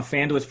 I think on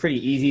FanDuel it's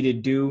pretty easy to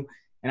do,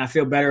 and I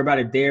feel better about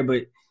it there.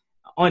 But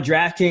on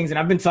DraftKings, and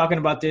I've been talking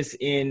about this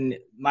in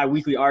my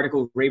weekly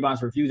article,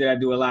 Raybon's Review, that I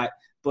do a lot,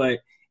 but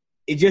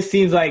it just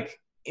seems like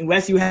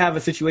unless you have a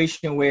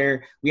situation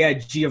where we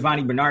had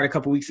Giovanni Bernard a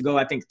couple weeks ago,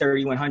 I think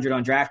 3,100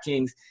 on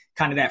DraftKings,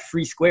 kind of that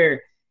free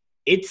square,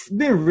 it's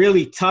been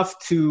really tough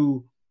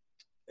to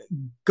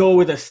go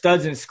with a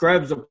studs and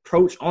scrubs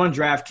approach on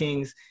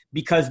DraftKings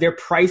because they're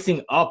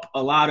pricing up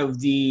a lot of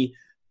the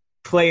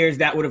players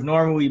that would have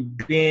normally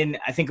been,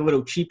 I think, a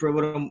little cheaper, a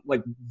little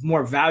like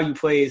more value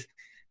plays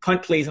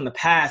punt plays in the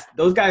past,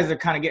 those guys are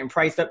kind of getting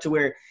priced up to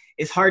where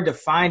it's hard to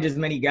find as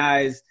many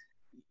guys,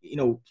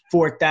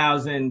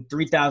 4,000,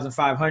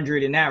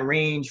 3,500 in that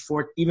range,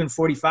 for even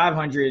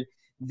 4,500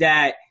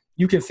 that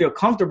you can feel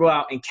comfortable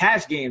out in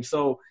cash games.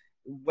 So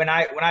when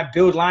I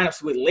build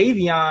lineups with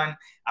Le'Veon,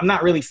 I'm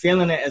not really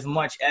feeling it as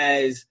much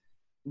as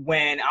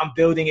when I'm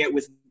building it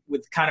with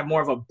kind of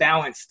more of a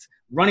balanced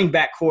running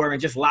back core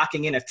and just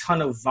locking in a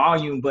ton of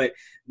volume, but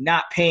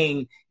not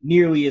paying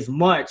nearly as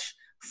much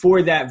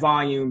for that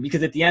volume.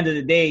 Because at the end of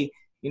the day,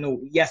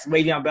 yes,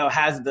 Le'Veon Bell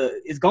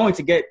is going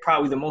to get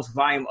probably the most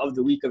volume of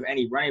the week of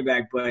any running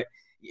back, but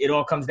it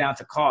all comes down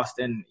to cost.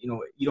 And,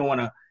 you don't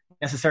want to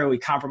necessarily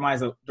compromise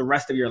the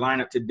rest of your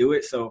lineup to do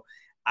it. So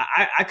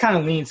I kind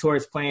of lean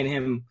towards playing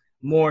him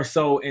more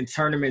so in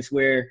tournaments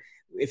where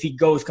if he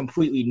goes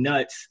completely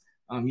nuts,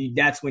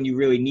 that's when you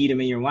really need him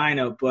in your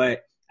lineup.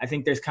 But I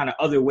think there's kind of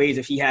other ways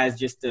if he has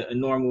just a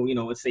normal,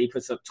 let's say he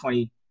puts up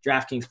 20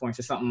 DraftKings points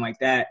or something like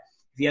that.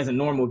 If he has a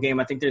normal game,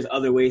 I think there's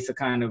other ways to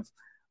kind of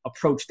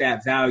approach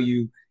that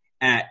value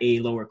at a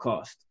lower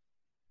cost.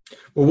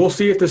 Well, we'll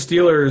see if the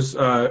Steelers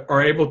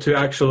are able to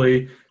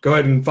actually go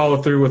ahead and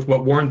follow through with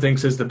what Warren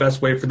thinks is the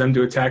best way for them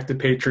to attack the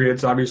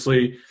Patriots.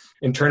 Obviously,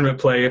 in tournament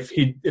play,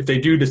 if they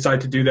do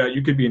decide to do that,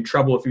 you could be in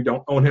trouble if you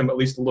don't own him at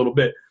least a little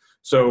bit.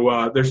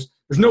 So there's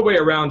no way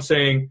around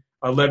saying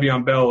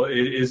Le'Veon Bell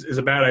is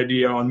a bad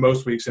idea on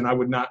most weeks, and I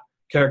would not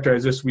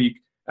characterize this week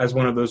as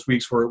one of those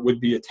weeks where it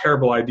would be a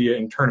terrible idea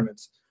in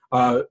tournaments.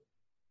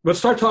 Let's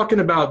start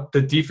talking about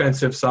the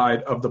defensive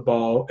side of the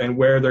ball and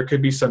where there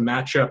could be some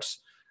matchups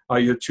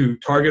either to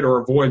target or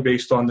avoid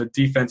based on the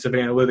defensive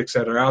analytics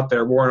that are out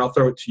there. Warren, I'll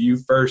throw it to you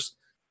first.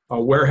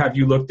 Where have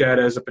you looked at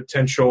as a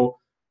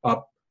potential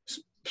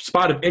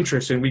spot of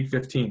interest in Week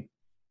 15?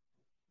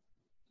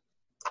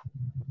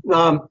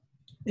 One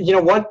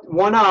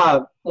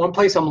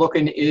place I'm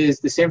looking is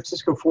the San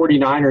Francisco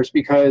 49ers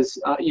because,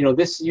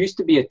 this used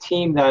to be a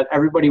team that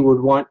everybody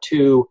would want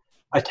to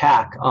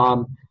attack.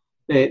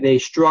 They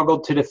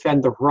struggled to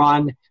defend the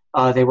run.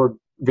 They were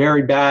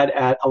very bad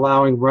at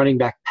allowing running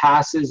back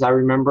passes. I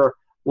remember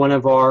one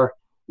of our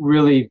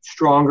really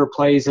stronger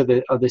plays of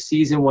the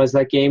season was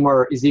that game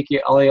where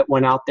Ezekiel Elliott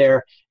went out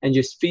there and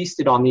just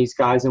feasted on these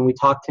guys, and we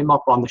talked him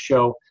up on the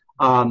show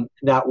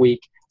that week.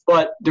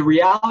 But the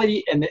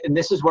reality, and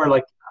this is where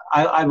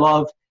I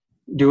love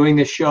doing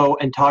this show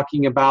and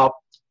talking about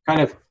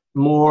kind of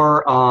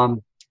more I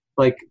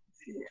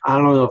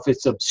don't know if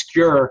it's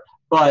obscure,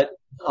 but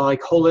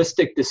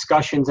holistic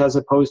discussions as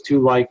opposed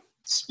to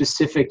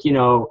specific,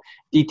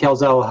 details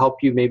that will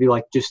help you maybe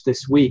just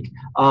this week.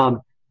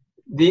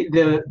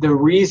 The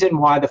reason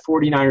why the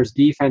 49ers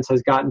defense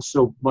has gotten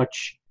so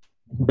much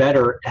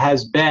better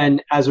has been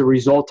as a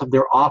result of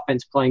their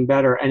offense playing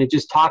better. And it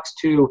just talks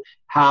to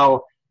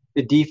how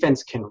the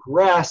defense can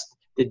rest.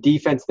 The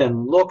defense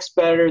then looks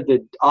better.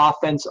 The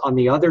offense on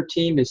the other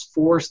team is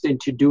forced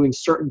into doing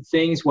certain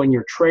things when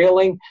you're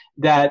trailing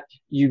that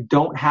you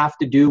don't have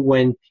to do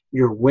when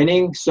you're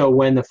winning. So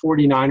when the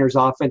 49ers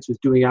offense was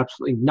doing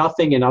absolutely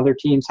nothing and other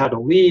teams had a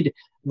lead,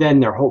 then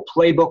their whole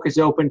playbook is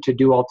open to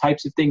do all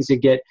types of things to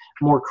get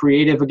more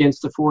creative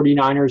against the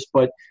 49ers.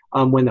 But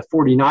when the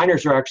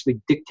 49ers are actually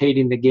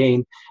dictating the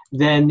game,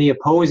 then the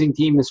opposing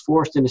team is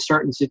forced into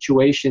certain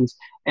situations.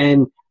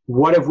 And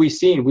what have we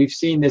seen? We've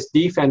seen this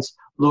defense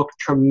look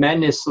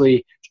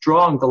tremendously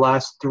strong the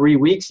last 3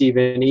 weeks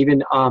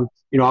even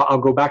I'll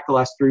go back the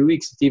last 3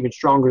 weeks. It's even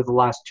stronger the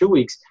last 2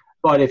 weeks.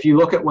 But if you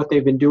look at what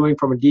they've been doing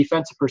from a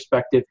defensive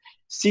perspective,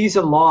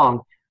 season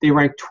long, they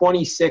rank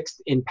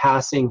 26th in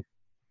passing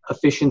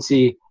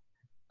efficiency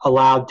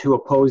allowed to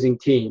opposing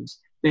teams.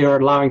 They are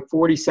allowing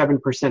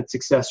 47%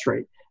 success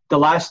rate. The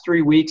last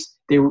 3 weeks,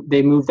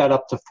 they moved that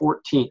up to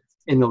 14th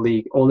in the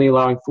league, only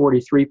allowing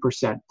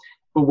 43%.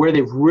 But where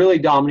they've really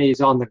dominated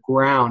is on the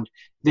ground.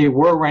 They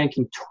were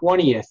ranking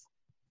 20th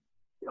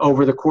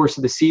over the course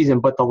of the season,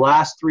 but the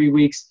last 3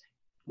 weeks,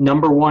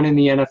 number one in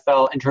the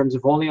NFL in terms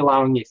of only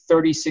allowing a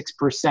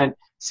 36%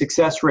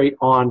 success rate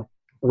on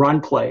run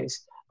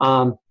plays.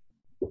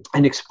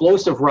 And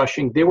explosive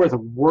rushing, they were the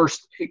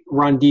worst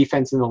run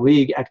defense in the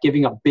league at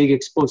giving up big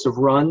explosive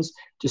runs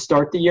to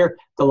start the year.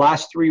 The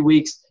last 3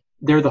 weeks,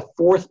 they're the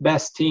fourth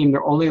best team.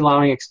 They're only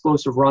allowing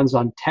explosive runs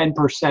on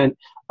 10%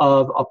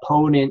 of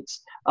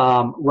opponents'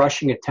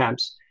 rushing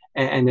attempts.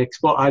 And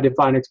I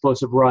define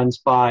explosive runs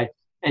by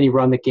any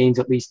run that gains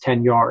at least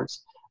 10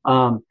 yards.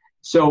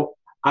 So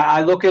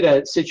I look at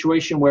a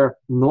situation where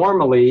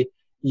normally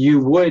you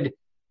would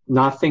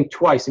not think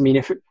twice. I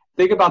mean,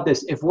 think about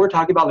this. If we're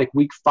talking about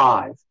week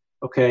 5,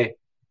 okay,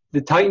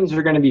 the Titans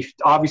are going to be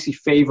obviously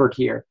favored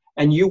here.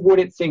 And you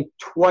wouldn't think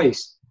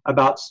twice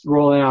about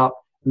rolling out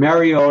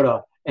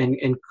Mariota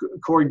and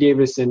Corey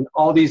Davis and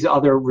all these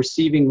other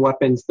receiving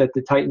weapons that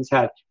the Titans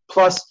had.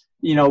 Plus,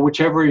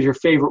 whichever is your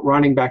favorite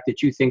running back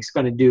that you think is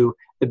going to do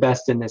the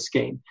best in this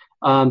game.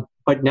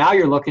 But now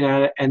you're looking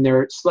at it, and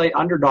they're slight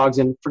underdogs,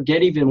 and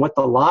forget even what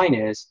the line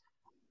is.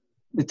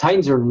 The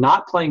Titans are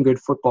not playing good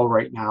football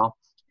right now,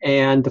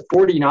 and the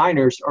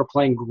 49ers are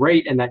playing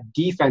great, and that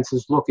defense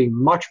is looking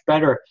much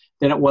better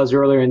than it was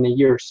earlier in the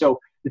year. So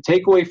the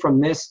takeaway from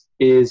this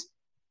is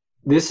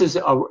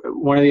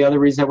one of the other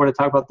reasons I want to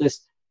talk about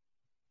this.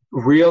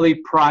 Really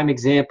prime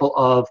example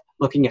of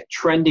looking at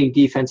trending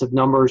defensive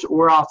numbers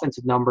or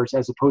offensive numbers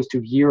as opposed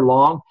to year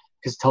long,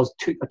 because it tells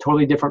a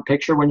totally different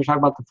picture when you're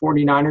talking about the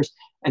 49ers.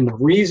 And the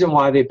reason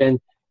why they've been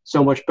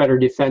so much better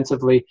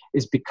defensively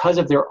is because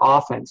of their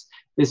offense.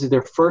 This is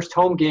their first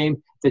home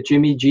game that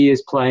Jimmy G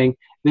is playing.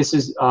 This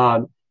is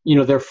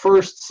their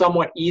first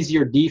somewhat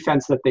easier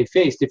defense that they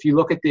faced. If you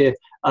look at the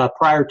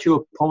prior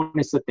two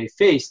opponents that they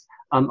faced,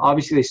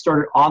 obviously they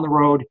started on the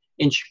road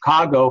in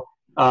Chicago,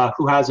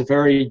 who has a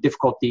very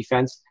difficult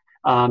defense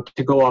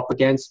to go up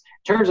against.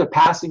 In terms of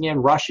passing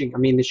and rushing, I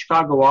mean, the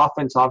Chicago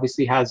offense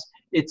obviously has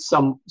its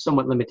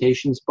somewhat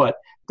limitations, but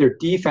their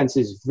defense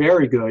is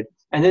very good.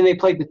 And then they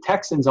played the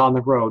Texans on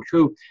the road,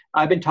 who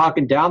I've been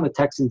talking down the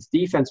Texans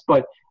defense,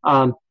 but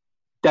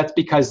that's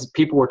because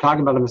people were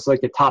talking about them as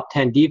like the top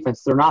 10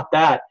 defense. They're not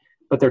that,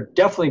 but they're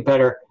definitely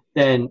better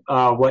than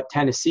what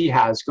Tennessee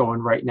has going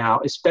right now,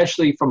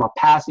 especially from a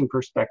passing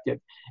perspective.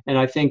 And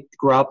I think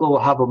Garoppolo will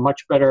have a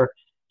much better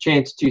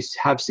chance to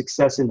have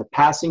success in the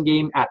passing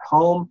game at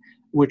home,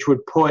 which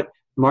would put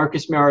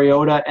Marcus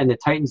Mariota and the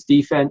Titans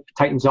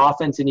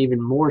offense in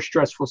even more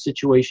stressful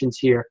situations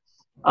here.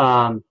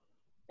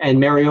 And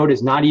Mariota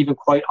is not even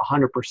quite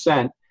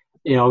 100%.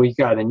 He's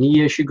got a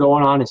knee issue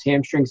going on. His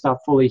hamstring's not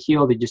fully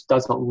healed. He just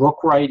doesn't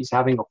look right. He's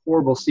having a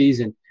horrible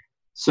season.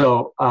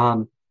 So,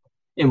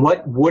 in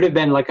what would have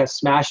been like a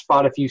smash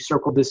spot if you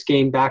circled this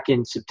game back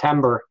in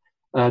September,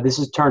 this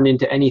has turned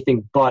into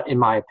anything but, in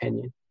my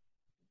opinion.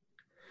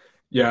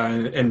 Yeah,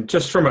 and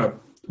just from a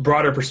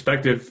broader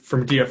perspective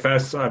from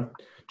DFS, I've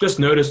just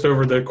noticed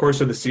over the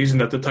course of the season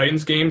that the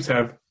Titans games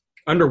have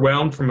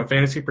underwhelmed from a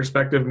fantasy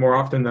perspective more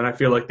often than I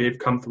feel like they've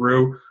come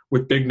through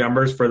with big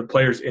numbers for the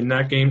players in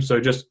that game. So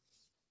just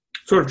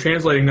sort of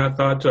translating that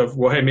thought of,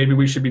 well, hey, maybe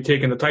we should be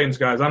taking the Titans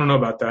guys. I don't know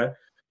about that.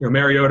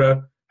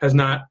 Mariota has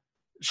not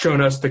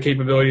shown us the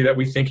capability that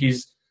we think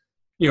he's,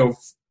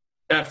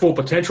 at full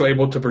potential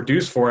able to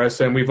produce for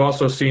us. And we've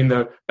also seen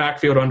the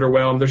backfield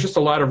underwhelmed. There's just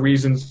a lot of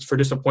reasons for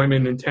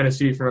disappointment in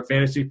Tennessee from a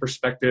fantasy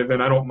perspective,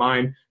 and I don't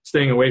mind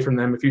staying away from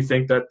them if you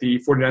think that the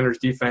 49ers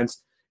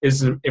defense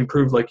is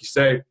improved, like you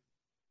say.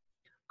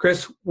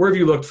 Chris, where have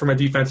you looked from a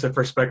defensive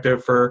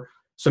perspective for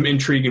some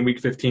intrigue in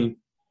Week 15?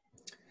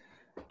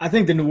 I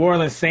think the New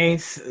Orleans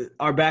Saints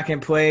are back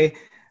in play.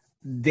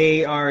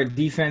 They are a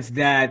defense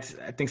that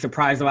I think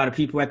surprised a lot of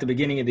people at the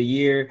beginning of the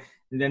year.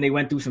 And then they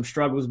went through some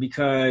struggles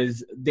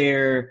because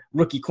their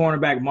rookie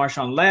cornerback,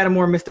 Marshawn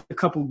Lattimore, missed a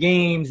couple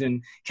games.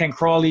 And Ken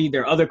Crawley,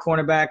 their other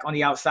cornerback on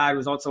the outside,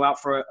 was also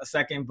out for a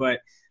second. But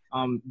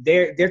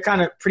they're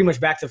kind of pretty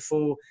much back to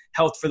full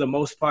health for the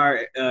most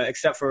part,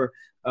 except for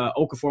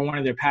Okafor, one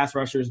of their pass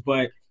rushers.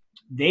 But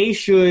they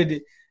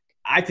should,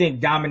 I think,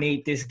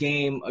 dominate this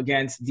game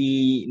against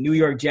the New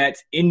York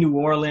Jets in New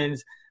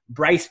Orleans.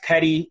 Bryce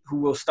Petty, who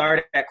will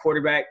start at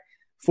quarterback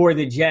for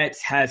the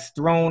Jets, has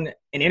thrown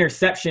an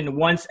interception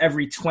once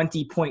every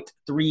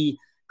 20.3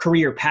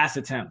 career pass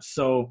attempts.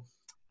 So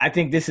I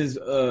think this is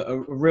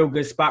a real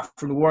good spot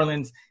for New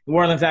Orleans. New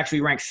Orleans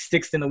actually ranks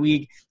 6th in the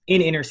league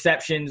in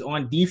interceptions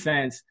on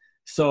defense.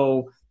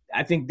 So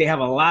I think they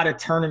have a lot of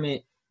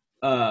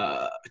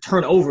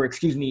turnover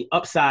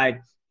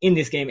upside in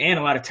this game, and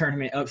a lot of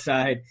tournament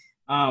upside.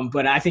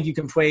 But I think you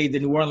can play the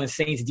New Orleans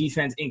Saints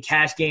defense in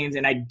cash games,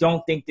 and I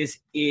don't think this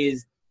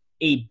is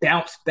a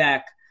bounce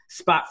back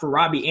spot for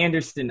Robbie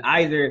Anderson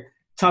either.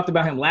 Talked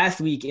about him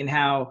last week and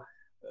how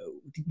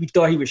we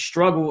thought he would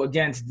struggle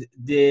against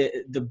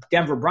the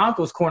Denver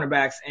Broncos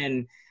cornerbacks,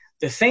 and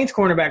the Saints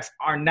cornerbacks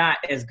are not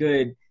as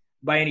good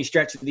by any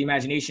stretch of the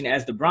imagination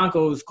as the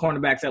Broncos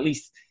cornerbacks, at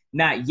least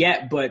not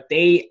yet, but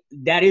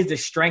that is the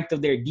strength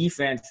of their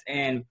defense,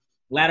 and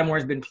Lattimore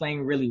has been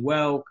playing really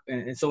well,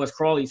 and so has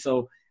Crawley.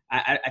 So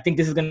I think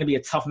this is going to be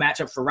a tough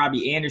matchup for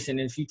Robbie Anderson.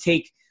 And if you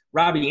take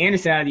Robbie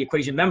Anderson out of the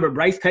equation, remember,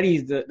 Bryce Petty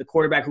is the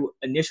quarterback who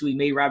initially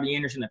made Robbie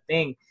Anderson a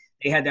thing.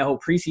 They had that whole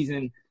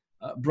preseason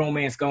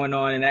bromance going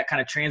on, and that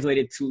kind of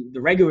translated to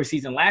the regular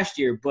season last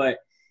year. But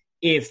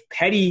if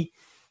Petty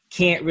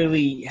can't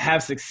really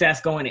have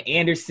success going to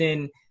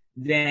Anderson,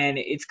 then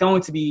it's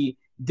going to be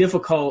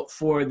difficult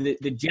for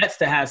the Jets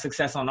to have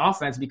success on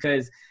offense,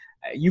 because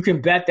you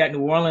can bet that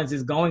New Orleans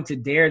is going to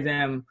dare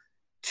them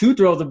to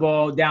throw the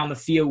ball down the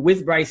field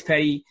with Bryce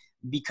Petty,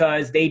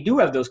 because they do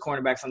have those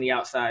cornerbacks on the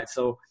outside.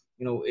 So,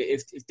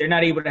 if they're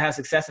not able to have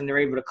success and they're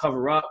able to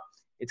cover up,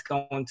 it's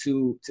going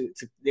to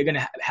they're going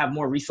to have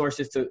more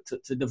resources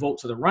to devote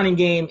to the running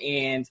game,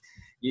 and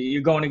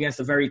you're going against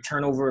a very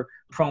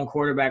turnover-prone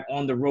quarterback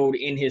on the road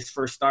in his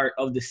first start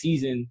of the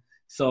season.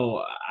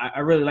 So I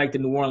really like the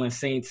New Orleans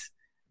Saints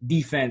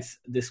defense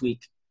this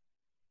week.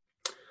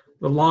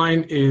 The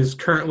line is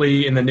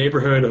currently in the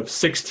neighborhood of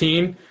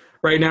 16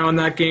 right now in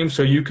that game,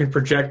 so you can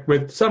project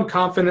with some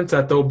confidence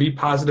that there'll be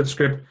positive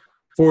script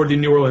for the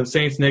New Orleans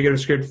Saints, negative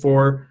script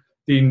for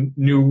the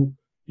New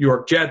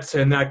York Jets,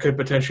 and that could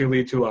potentially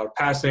lead to a lot of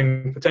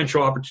passing,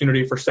 potential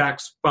opportunity for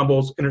sacks,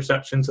 fumbles,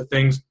 interceptions, the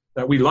things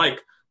that we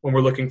like when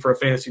we're looking for a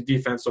fantasy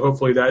defense. So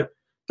hopefully that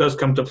does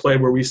come to play,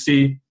 where we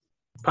see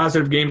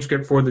positive game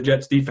script for the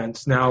Jets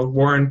defense. Now,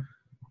 Warren,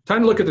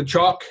 time to look at the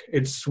chalk.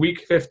 It's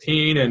week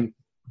 15, and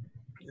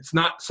it's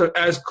not so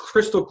as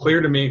crystal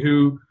clear to me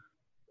who,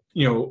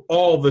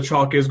 all the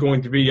chalk is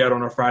going to be yet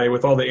on a Friday,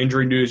 with all the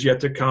injury news yet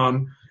to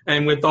come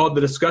and with all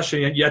the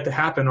discussion yet to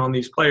happen on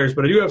these players.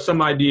 But I do have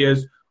some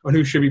ideas on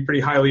who should be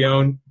pretty highly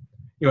owned.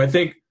 I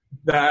think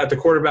that at the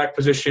quarterback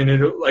position,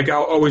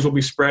 always will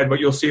be spread, but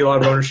you'll see a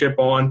lot of ownership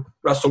on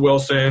Russell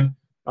Wilson,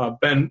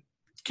 Aaron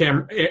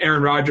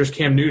Rodgers,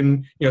 Cam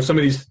Newton. Some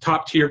of these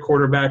top-tier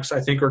quarterbacks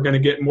I think are going to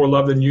get more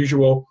love than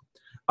usual.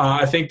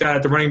 I think that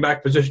at the running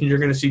back position, you're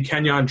going to see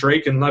Kenyon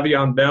Drake and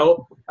Le'Veon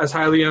Bell as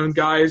highly owned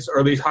guys, or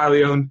at least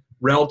highly owned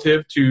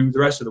relative to the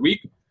rest of the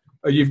week.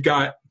 You've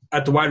got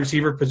at the wide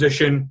receiver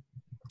position,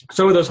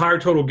 some of those higher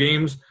total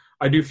games,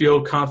 I do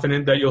feel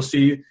confident that you'll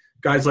see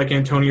guys like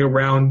Antonio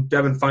Brown,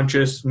 Devin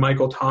Funchess,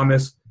 Michael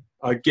Thomas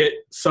get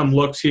some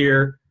looks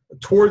here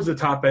towards the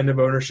top end of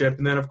ownership.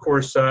 And then, of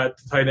course, at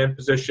the tight end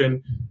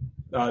position,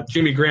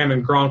 Jimmy Graham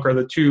and Gronk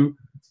are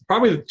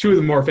probably the two of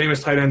the more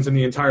famous tight ends in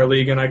the entire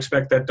league, and I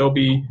expect that they'll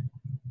be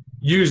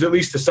used at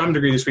least to some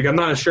degree this week. I'm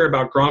not as sure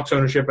about Gronk's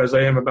ownership as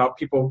I am about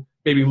people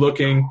maybe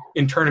looking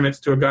in tournaments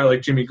to a guy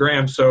like Jimmy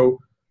Graham. So,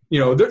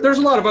 there's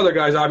a lot of other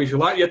guys, obviously, a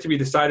lot yet to be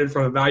decided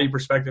from a value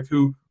perspective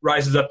who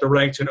rises up the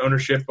ranks in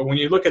ownership. But when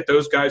you look at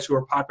those guys who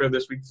are popular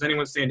this week, does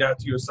anyone stand out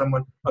to you as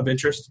someone of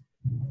interest?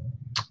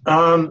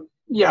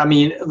 Yeah,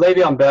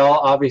 Le'Veon Bell,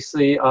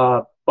 obviously,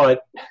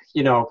 but,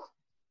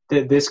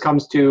 this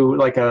comes to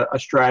like a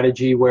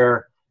strategy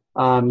where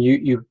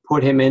you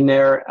put him in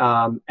there,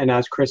 and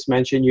as Chris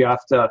mentioned, you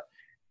have to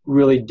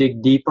really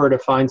dig deeper to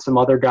find some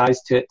other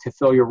guys to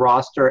fill your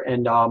roster.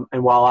 And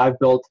while I've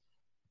built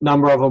a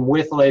number of them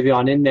with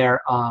Le'Veon in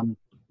there,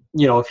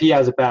 if he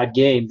has a bad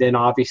game, then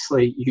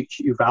obviously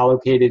you've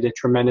allocated a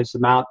tremendous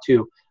amount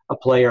to a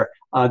player.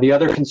 The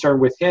other concern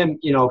with him,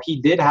 he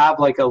did have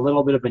like a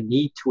little bit of a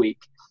knee tweak,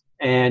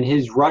 and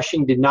his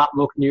rushing did not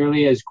look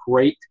nearly as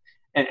great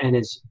and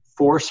as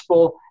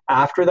forceful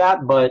after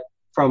that. But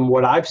from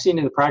what I've seen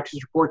in the practice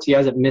reports, he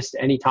hasn't missed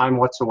any time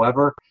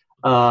whatsoever.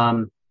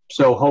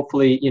 So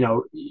hopefully,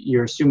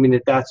 you're assuming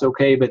that that's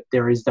okay, but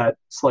there is that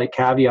slight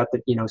caveat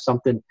that,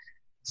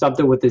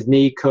 something with his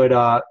knee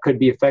could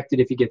be affected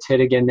if he gets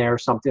hit again there or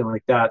something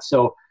like that.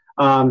 So,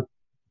 and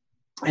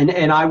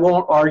I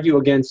won't argue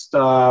against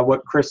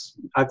what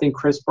I think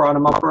Chris brought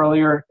him up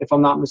earlier, if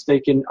I'm not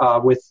mistaken,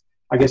 with,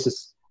 I guess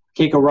it's,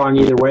 can't go wrong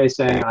either way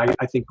saying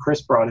I think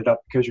Chris brought it up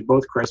because you're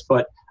both Chris,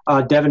 but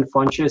Devin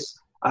Funchess,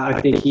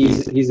 I think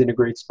he's in a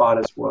great spot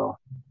as well.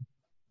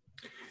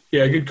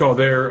 Yeah, good call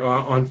there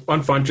on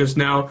Funchess.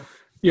 Now,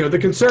 the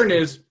concern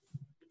is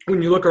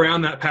when you look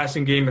around that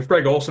passing game, if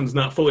Greg Olson's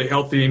not fully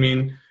healthy,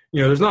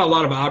 there's not a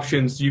lot of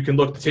options you can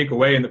look to take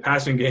away in the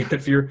passing game.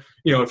 If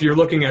you're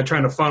looking at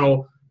trying to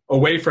funnel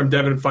away from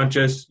Devin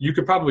Funchess, you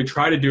could probably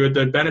try to do it.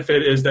 The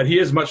benefit is that he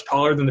is much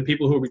taller than the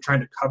people who will be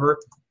trying to cover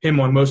him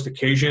on most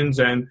occasions,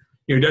 and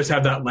he does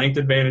have that length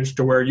advantage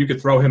to where you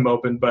could throw him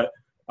open. But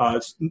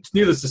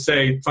needless to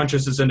say,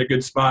 Funchess is in a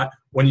good spot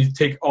when you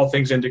take all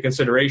things into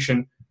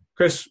consideration.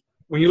 Chris,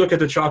 when you look at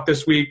the chalk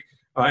this week,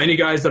 any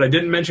guys that I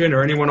didn't mention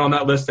or anyone on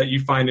that list that you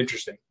find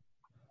interesting?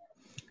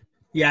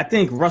 Yeah, I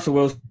think Russell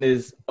Wilson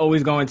is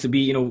always going to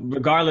be,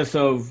 regardless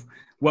of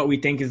what we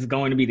think is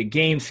going to be the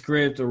game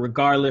script or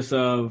regardless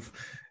of,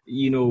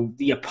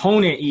 the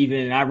opponent even.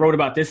 And I wrote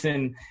about this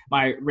in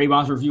my Ray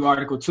Bonds review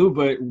article too,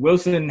 but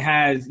Wilson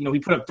has, he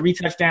put up 3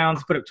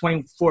 touchdowns, put up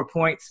 24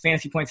 points,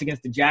 fantasy points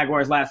against the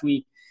Jaguars last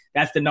week.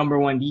 That's the number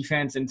one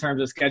defense in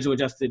terms of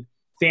schedule-adjusted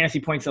fantasy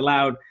points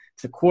allowed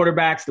to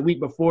quarterbacks. The week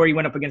before, he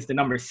went up against the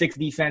number 6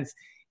 defense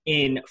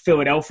in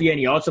Philadelphia, and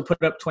he also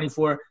put up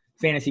 24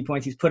 fantasy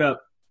points. He's put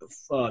up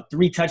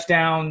 3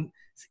 touchdowns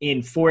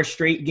in 4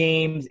 straight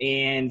games.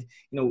 And,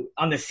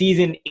 on the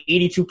season,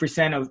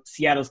 82% of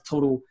Seattle's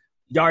total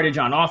yardage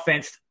on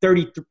offense,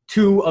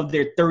 32 of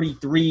their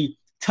 33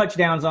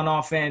 touchdowns on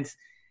offense.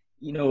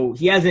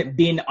 He hasn't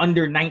been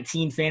under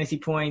 19 fantasy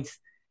points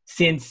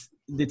since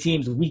the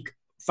team's week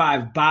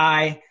 5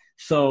 bye.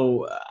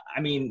 So,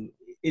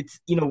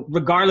 it's,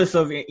 regardless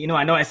of, I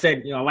know I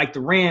said, I like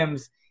the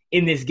Rams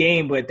in this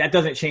game, but that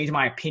doesn't change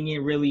my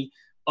opinion really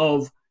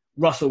of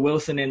Russell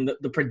Wilson and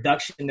the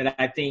production that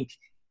I think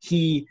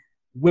he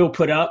will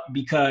put up,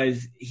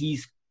 because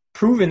he's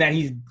proven that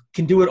he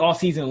can do it all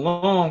season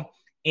long.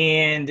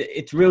 And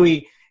it's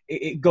really,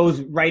 it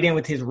goes right in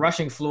with his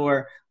rushing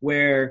floor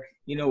where,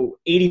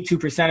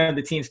 82% of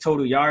the team's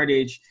total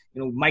yardage,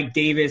 Mike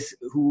Davis,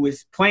 who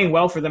is playing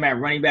well for them at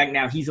running back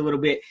now, he's a little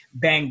bit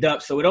banged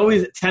up. So it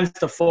always tends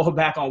to fall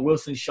back on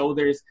Wilson's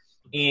shoulders.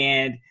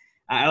 And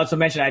I also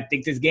mentioned, I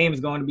think this game is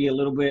going to be a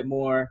little bit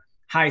more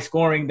high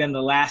scoring than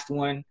the last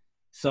one.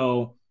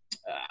 So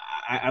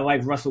I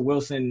like Russell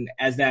Wilson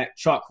as that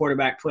chalk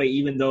quarterback play,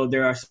 even though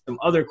there are some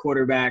other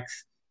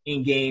quarterbacks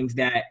in games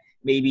that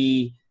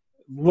over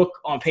look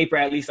on paper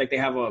at least like they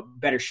have a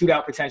better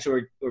shootout potential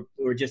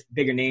or just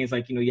bigger names.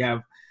 Like, you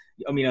have,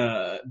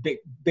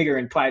 bigger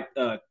implied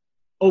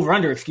over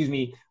under,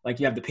 like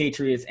you have the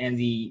Patriots and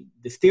the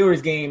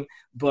Steelers game.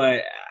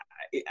 But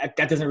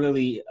that doesn't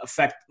really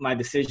affect my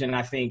decision.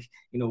 I think,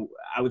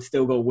 I would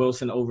still go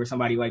Wilson over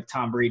somebody like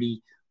Tom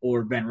Brady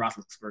or Ben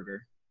Roethlisberger.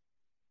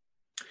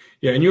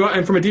 Yeah,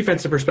 and from a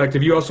defensive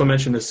perspective, you also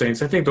mentioned the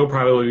Saints. I think they'll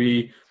probably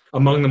be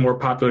among the more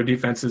popular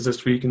defenses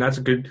this week, and that's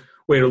a good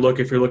way to look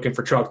if you're looking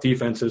for chalk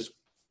defenses.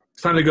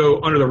 It's time to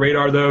go under the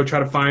radar, though, try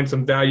to find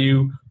some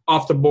value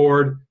off the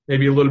board,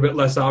 maybe a little bit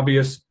less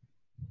obvious.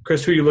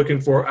 Chris, who are you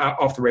looking for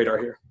off the radar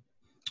here?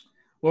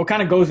 Well, it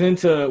kind of goes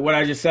into what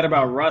I just said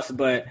about Russ,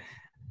 but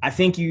I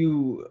think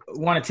you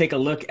want to take a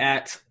look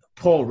at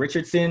Paul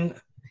Richardson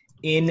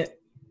in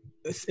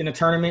a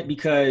tournament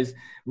because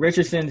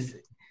Richardson's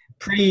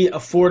pretty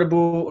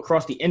affordable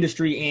across the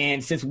industry,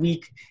 and since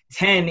week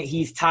 10,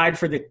 he's tied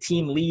for the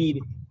team lead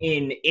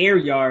in air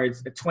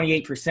yards, a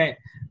 28%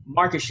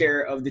 market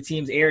share of the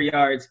team's air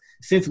yards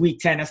since week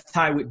 10. That's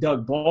tied with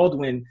Doug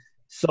Baldwin.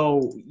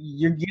 So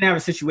you're going to have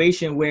a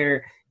situation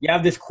where you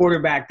have this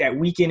quarterback that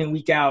week in and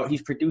week out,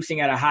 he's producing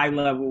at a high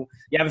level.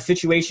 You have a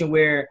situation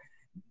where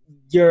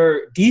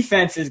your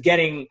defense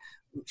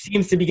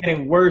seems to be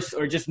getting worse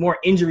or just more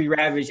injury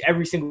ravaged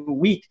every single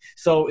week.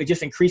 So it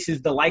just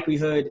increases the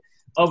likelihood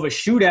of a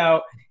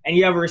shootout. And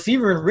you have a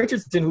receiver in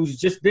Richardson who's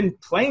just been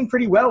playing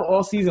pretty well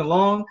all season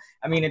long.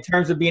 I mean, in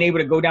terms of being able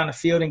to go down the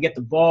field and get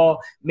the ball,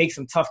 make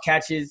some tough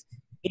catches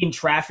in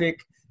traffic.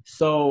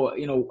 So,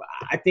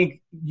 I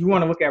think you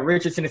want to look at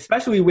Richardson,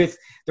 especially with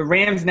the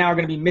Rams now are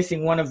going to be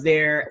missing one of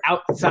their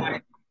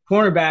outside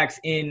cornerbacks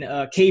in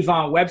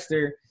Kayvon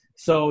Webster.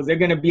 So they're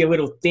going to be a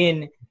little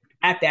thin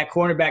at that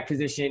cornerback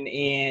position.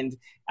 And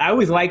I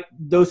always like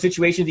those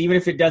situations, even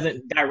if it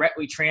doesn't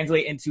directly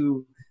translate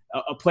into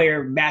a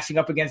player matching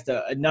up against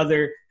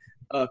another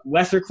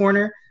lesser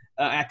corner.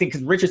 I think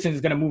because Richardson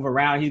is going to move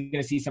around. He's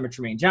going to see some of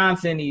Tremaine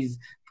Johnson. He's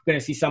going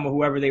to see some of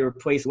whoever they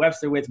replace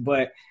Webster with.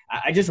 But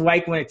I just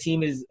like when a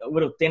team is a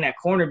little thin at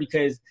corner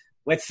because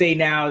let's say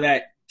now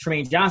that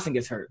Tremaine Johnson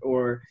gets hurt,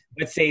 or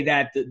let's say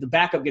that the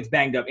backup gets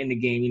banged up in the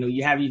game.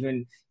 You have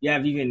even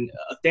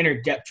a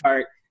thinner depth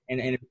chart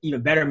and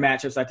even better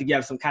matchups. I think you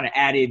have some kind of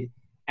added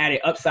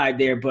upside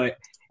there. But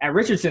at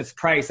Richardson's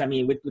price, I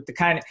mean, with the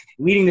kind of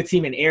leading the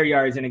team in air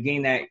yards in a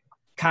game that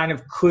kind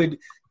of could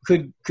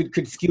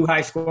skew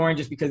high scoring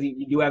just because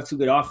you do have two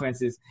good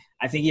offenses,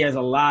 I think he has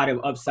a lot of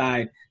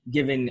upside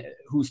given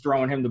who's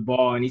throwing him the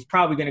ball. And he's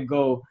probably going to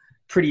go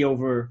pretty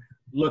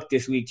overlooked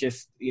this week.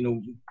 Just,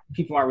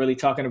 people aren't really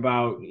talking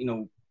about,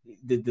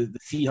 the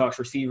Seahawks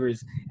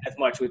receivers as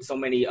much with so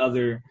many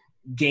other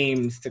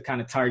games to kind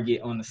of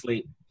target on the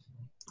slate.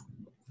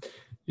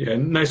 Yeah,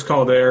 nice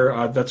call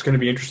there. That's going to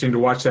be interesting to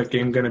watch that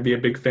game. Going to be a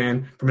big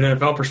fan from an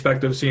NFL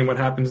perspective, seeing what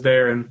happens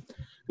there. And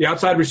the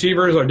outside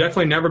receivers are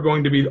definitely never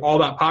going to be all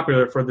that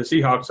popular for the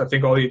Seahawks. I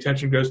think all the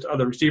attention goes to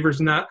other receivers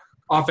in that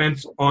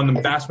offense on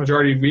the vast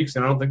majority of weeks,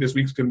 and I don't think this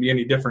week's going to be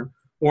any different.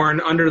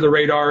 Warren, under the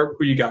radar,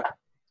 who you got?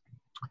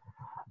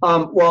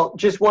 Well,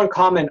 just one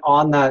comment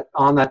on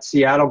that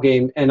Seattle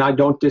game, and I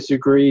don't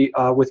disagree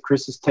with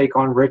Chris's take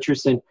on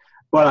Richardson,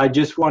 but I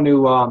just want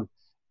to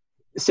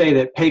say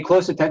that pay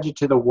close attention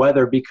to the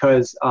weather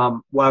because I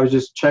was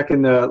just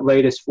checking the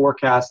latest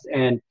forecast,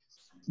 and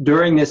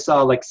during this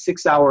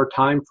 6-hour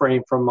time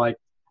frame from I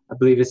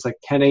believe it's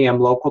 10 a.m.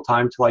 local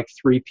time to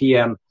 3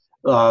 p.m.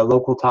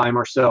 Local time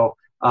or so,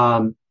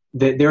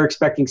 they're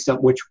expecting some,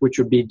 which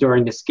would be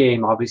during this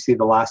game, obviously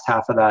the last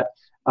half of that,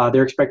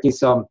 they're expecting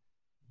some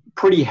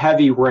pretty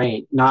heavy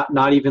rain,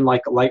 not even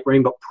like light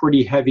rain, but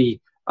pretty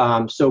heavy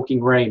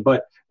soaking rain.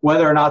 But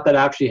whether or not that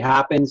actually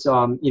happens,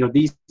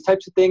 these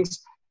types of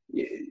things,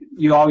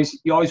 you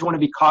always want to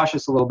be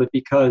cautious a little bit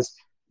because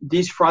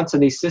these fronts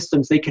and these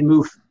systems, they can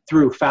move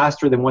through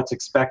faster than what's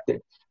expected.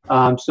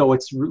 So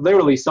it's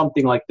literally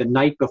something like the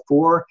night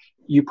before,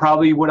 you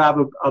probably would have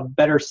a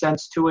better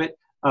sense to it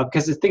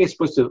because the thing is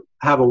supposed to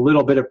have a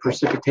little bit of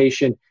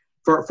precipitation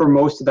for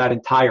most of that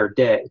entire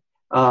day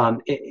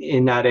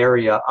in that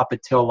area up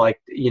until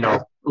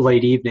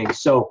late evening.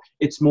 So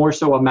it's more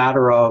so a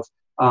matter of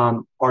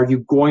are you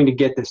going to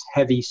get this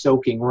heavy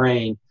soaking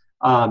rain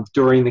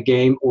during the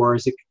game, or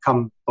is it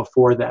come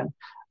before then?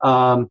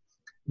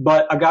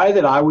 But a guy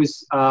that I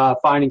was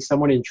finding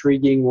somewhat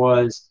intriguing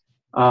was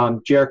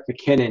Jerick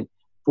McKinnon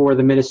for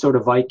the Minnesota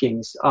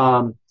Vikings.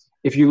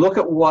 If you look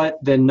at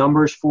what the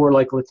numbers for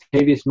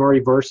Latavius Murray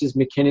versus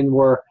McKinnon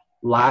were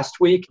last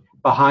week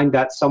behind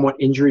that somewhat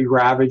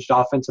injury-ravaged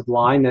offensive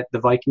line that the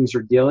Vikings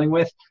are dealing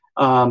with,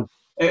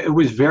 it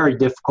was very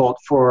difficult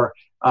for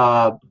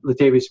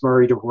Latavius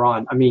Murray to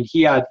run. I mean,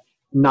 he had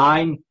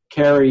 9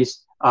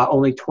 carries.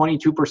 Only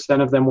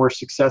 22% of them were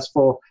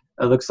successful.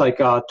 It looks like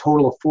a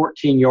total of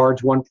 14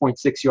 yards,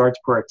 1.6 yards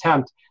per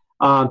attempt.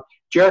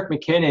 Jerick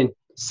McKinnon,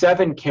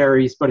 7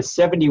 carries, but a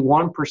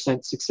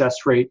 71% success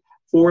rate,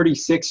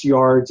 46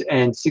 yards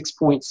and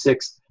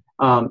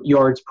 6.6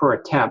 yards per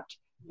attempt.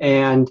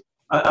 And,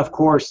 of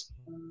course,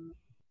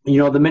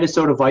 the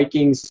Minnesota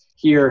Vikings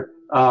here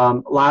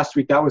last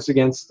week, that was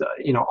against,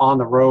 on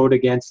the road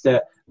against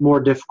a more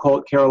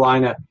difficult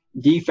Carolina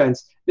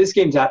defense. This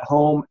game's at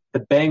home. The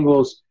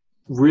Bengals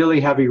really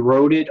have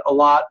eroded a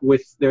lot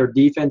with their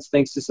defense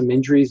thanks to some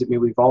injuries. I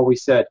mean, we've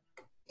always said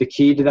The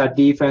key to that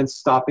defense,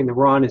 stopping the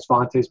run, is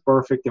Vontae's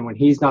perfect, and when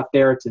he's not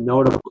there, it's a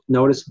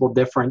noticeable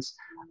difference.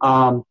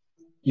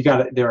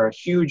 They're a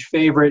huge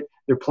favorite.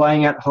 They're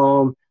playing at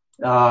home,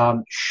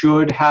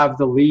 should have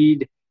the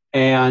lead,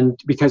 and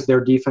because their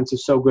defense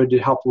is so good to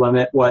help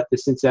limit what the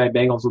Cincinnati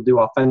Bengals will do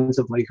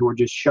offensively, who were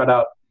just shut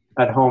out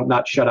at home,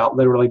 not shut out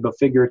literally, but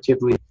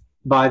figuratively,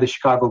 by the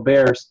Chicago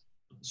Bears.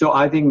 So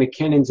I think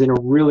McKinnon's in a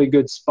really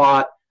good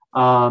spot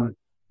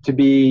to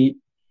be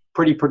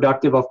pretty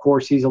productive. Of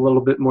course, he's a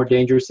little bit more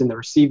dangerous in the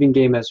receiving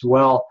game as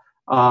well,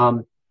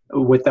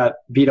 with that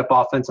beat-up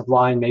offensive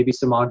line, maybe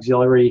some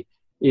auxiliary,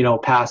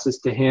 passes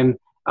to him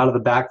out of the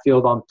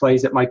backfield on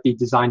plays that might be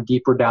designed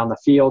deeper down the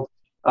field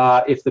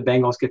if the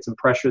Bengals get some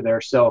pressure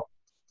there. So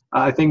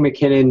I think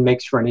McKinnon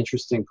makes for an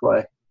interesting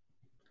play.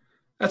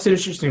 That's an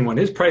interesting one.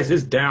 His price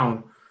is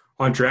down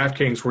on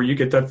DraftKings, where you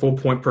get that full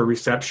point per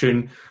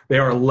reception. They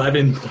are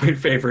 11-point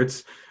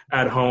favorites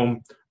at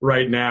home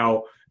right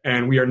now,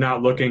 and we are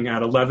not looking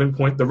at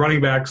 11-point. The running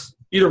backs,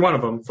 either one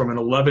of them, from an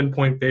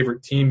 11-point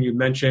favorite team. You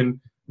mentioned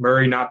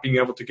Murray not being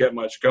able to get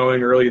much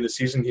going early in the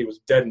season. He was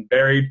dead and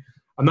buried.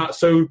 I'm not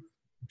so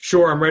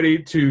sure I'm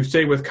ready to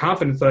say with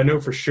confidence that I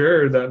know for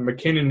sure that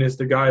McKinnon is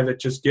the guy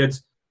that just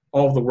gets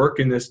all of the work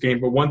in this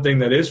game. But one thing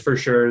that is for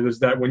sure is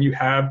that when you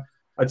have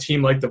a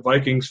team like the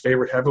Vikings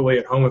favored heavily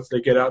at home, if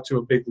they get out to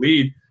a big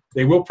lead,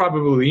 they will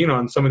probably lean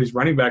on some of these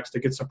running backs to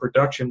get some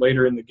production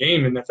later in the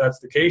game. And if that's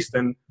the case,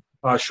 then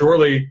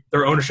surely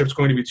their ownership is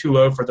going to be too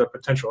low for the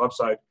potential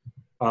upside.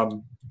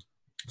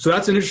 So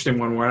that's an interesting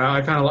one where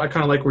I kind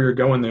of like where you're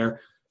going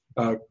there.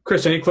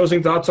 Chris, any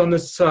closing thoughts on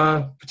this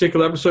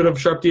particular episode of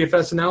Sharp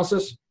DFS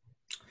Analysis?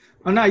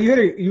 Oh no,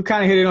 you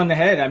kind of hit it on the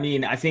head. I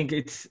mean, I think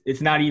it's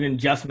not even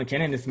just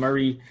McKinnon; it's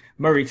Murray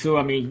too.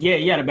 I mean, yeah,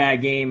 he had a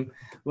bad game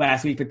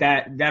last week, but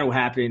that'll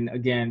happen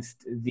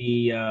against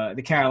the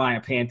Carolina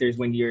Panthers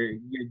when you're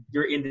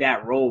in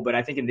that role. But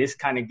I think in this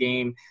kind of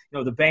game,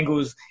 the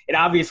Bengals, it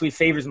obviously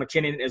favors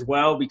McKinnon as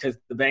well because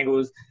the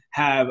Bengals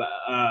have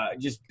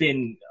just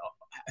been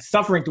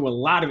suffering through a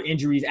lot of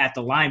injuries at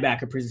the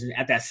linebacker position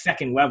at that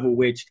second level,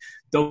 which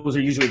those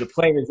are usually the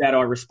players that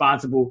are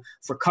responsible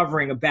for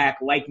covering a back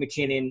like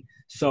McKinnon.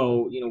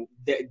 So,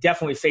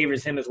 definitely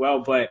favors him as well.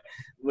 But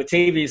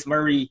Latavius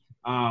Murray,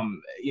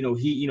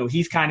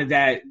 he's kind of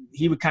that,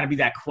 he would kind of be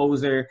that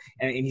closer,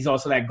 and he's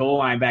also that goal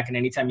line back. And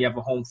anytime you have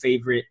a home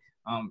favorite,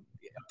 a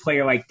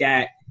player like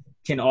that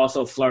can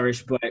also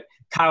flourish. But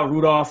Kyle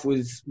Rudolph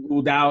was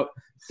ruled out.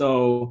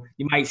 So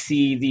you might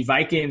see the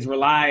Vikings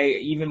rely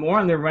even more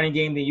on their running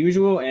game than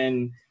usual.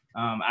 And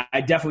I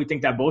definitely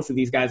think that both of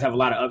these guys have a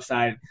lot of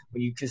upside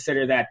when you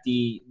consider that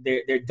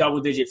they're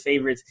double-digit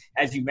favorites,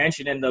 as you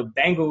mentioned. And the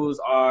Bengals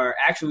are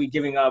actually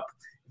giving up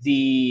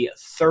the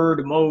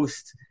third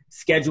most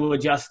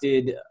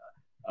schedule-adjusted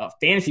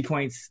fantasy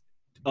points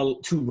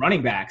to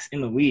running backs in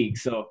the league.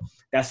 So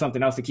that's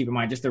something else to keep in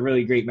mind. Just a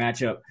really great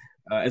matchup,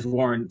 as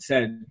Warren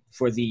said,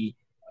 for the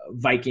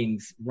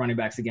Vikings running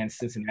backs against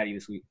Cincinnati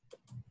this week.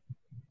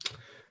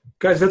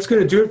 Guys, that's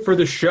going to do it for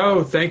the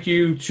show. Thank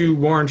you to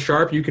Warren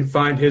Sharp. You can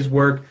find his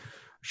work,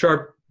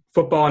 Sharp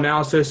Football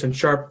Analysis and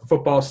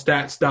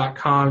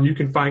sharpfootballstats.com. You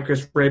can find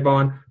Chris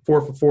Raybon,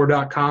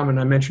 4for4.com. And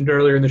I mentioned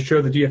earlier in the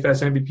show, the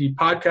DFS MVP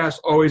podcast,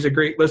 always a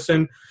great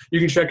listen. You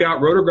can check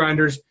out Roto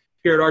Grinders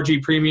here at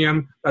RG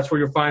Premium. That's where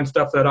you'll find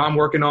stuff that I'm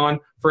working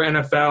on for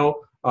NFL.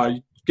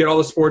 Get all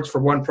the sports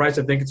for one price.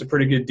 I think it's a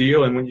pretty good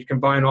deal. And when you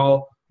combine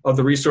all of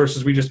the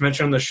resources we just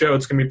mentioned on the show,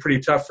 it's going to be pretty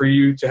tough for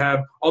you to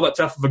have all that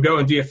tough of a go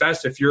in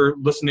DFS if you're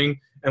listening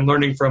and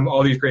learning from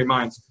all these great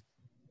minds.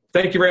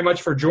 Thank you very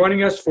much for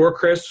joining us. For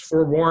Chris,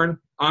 for Warren,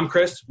 I'm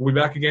Chris. We'll be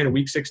back again in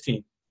Week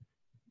 16.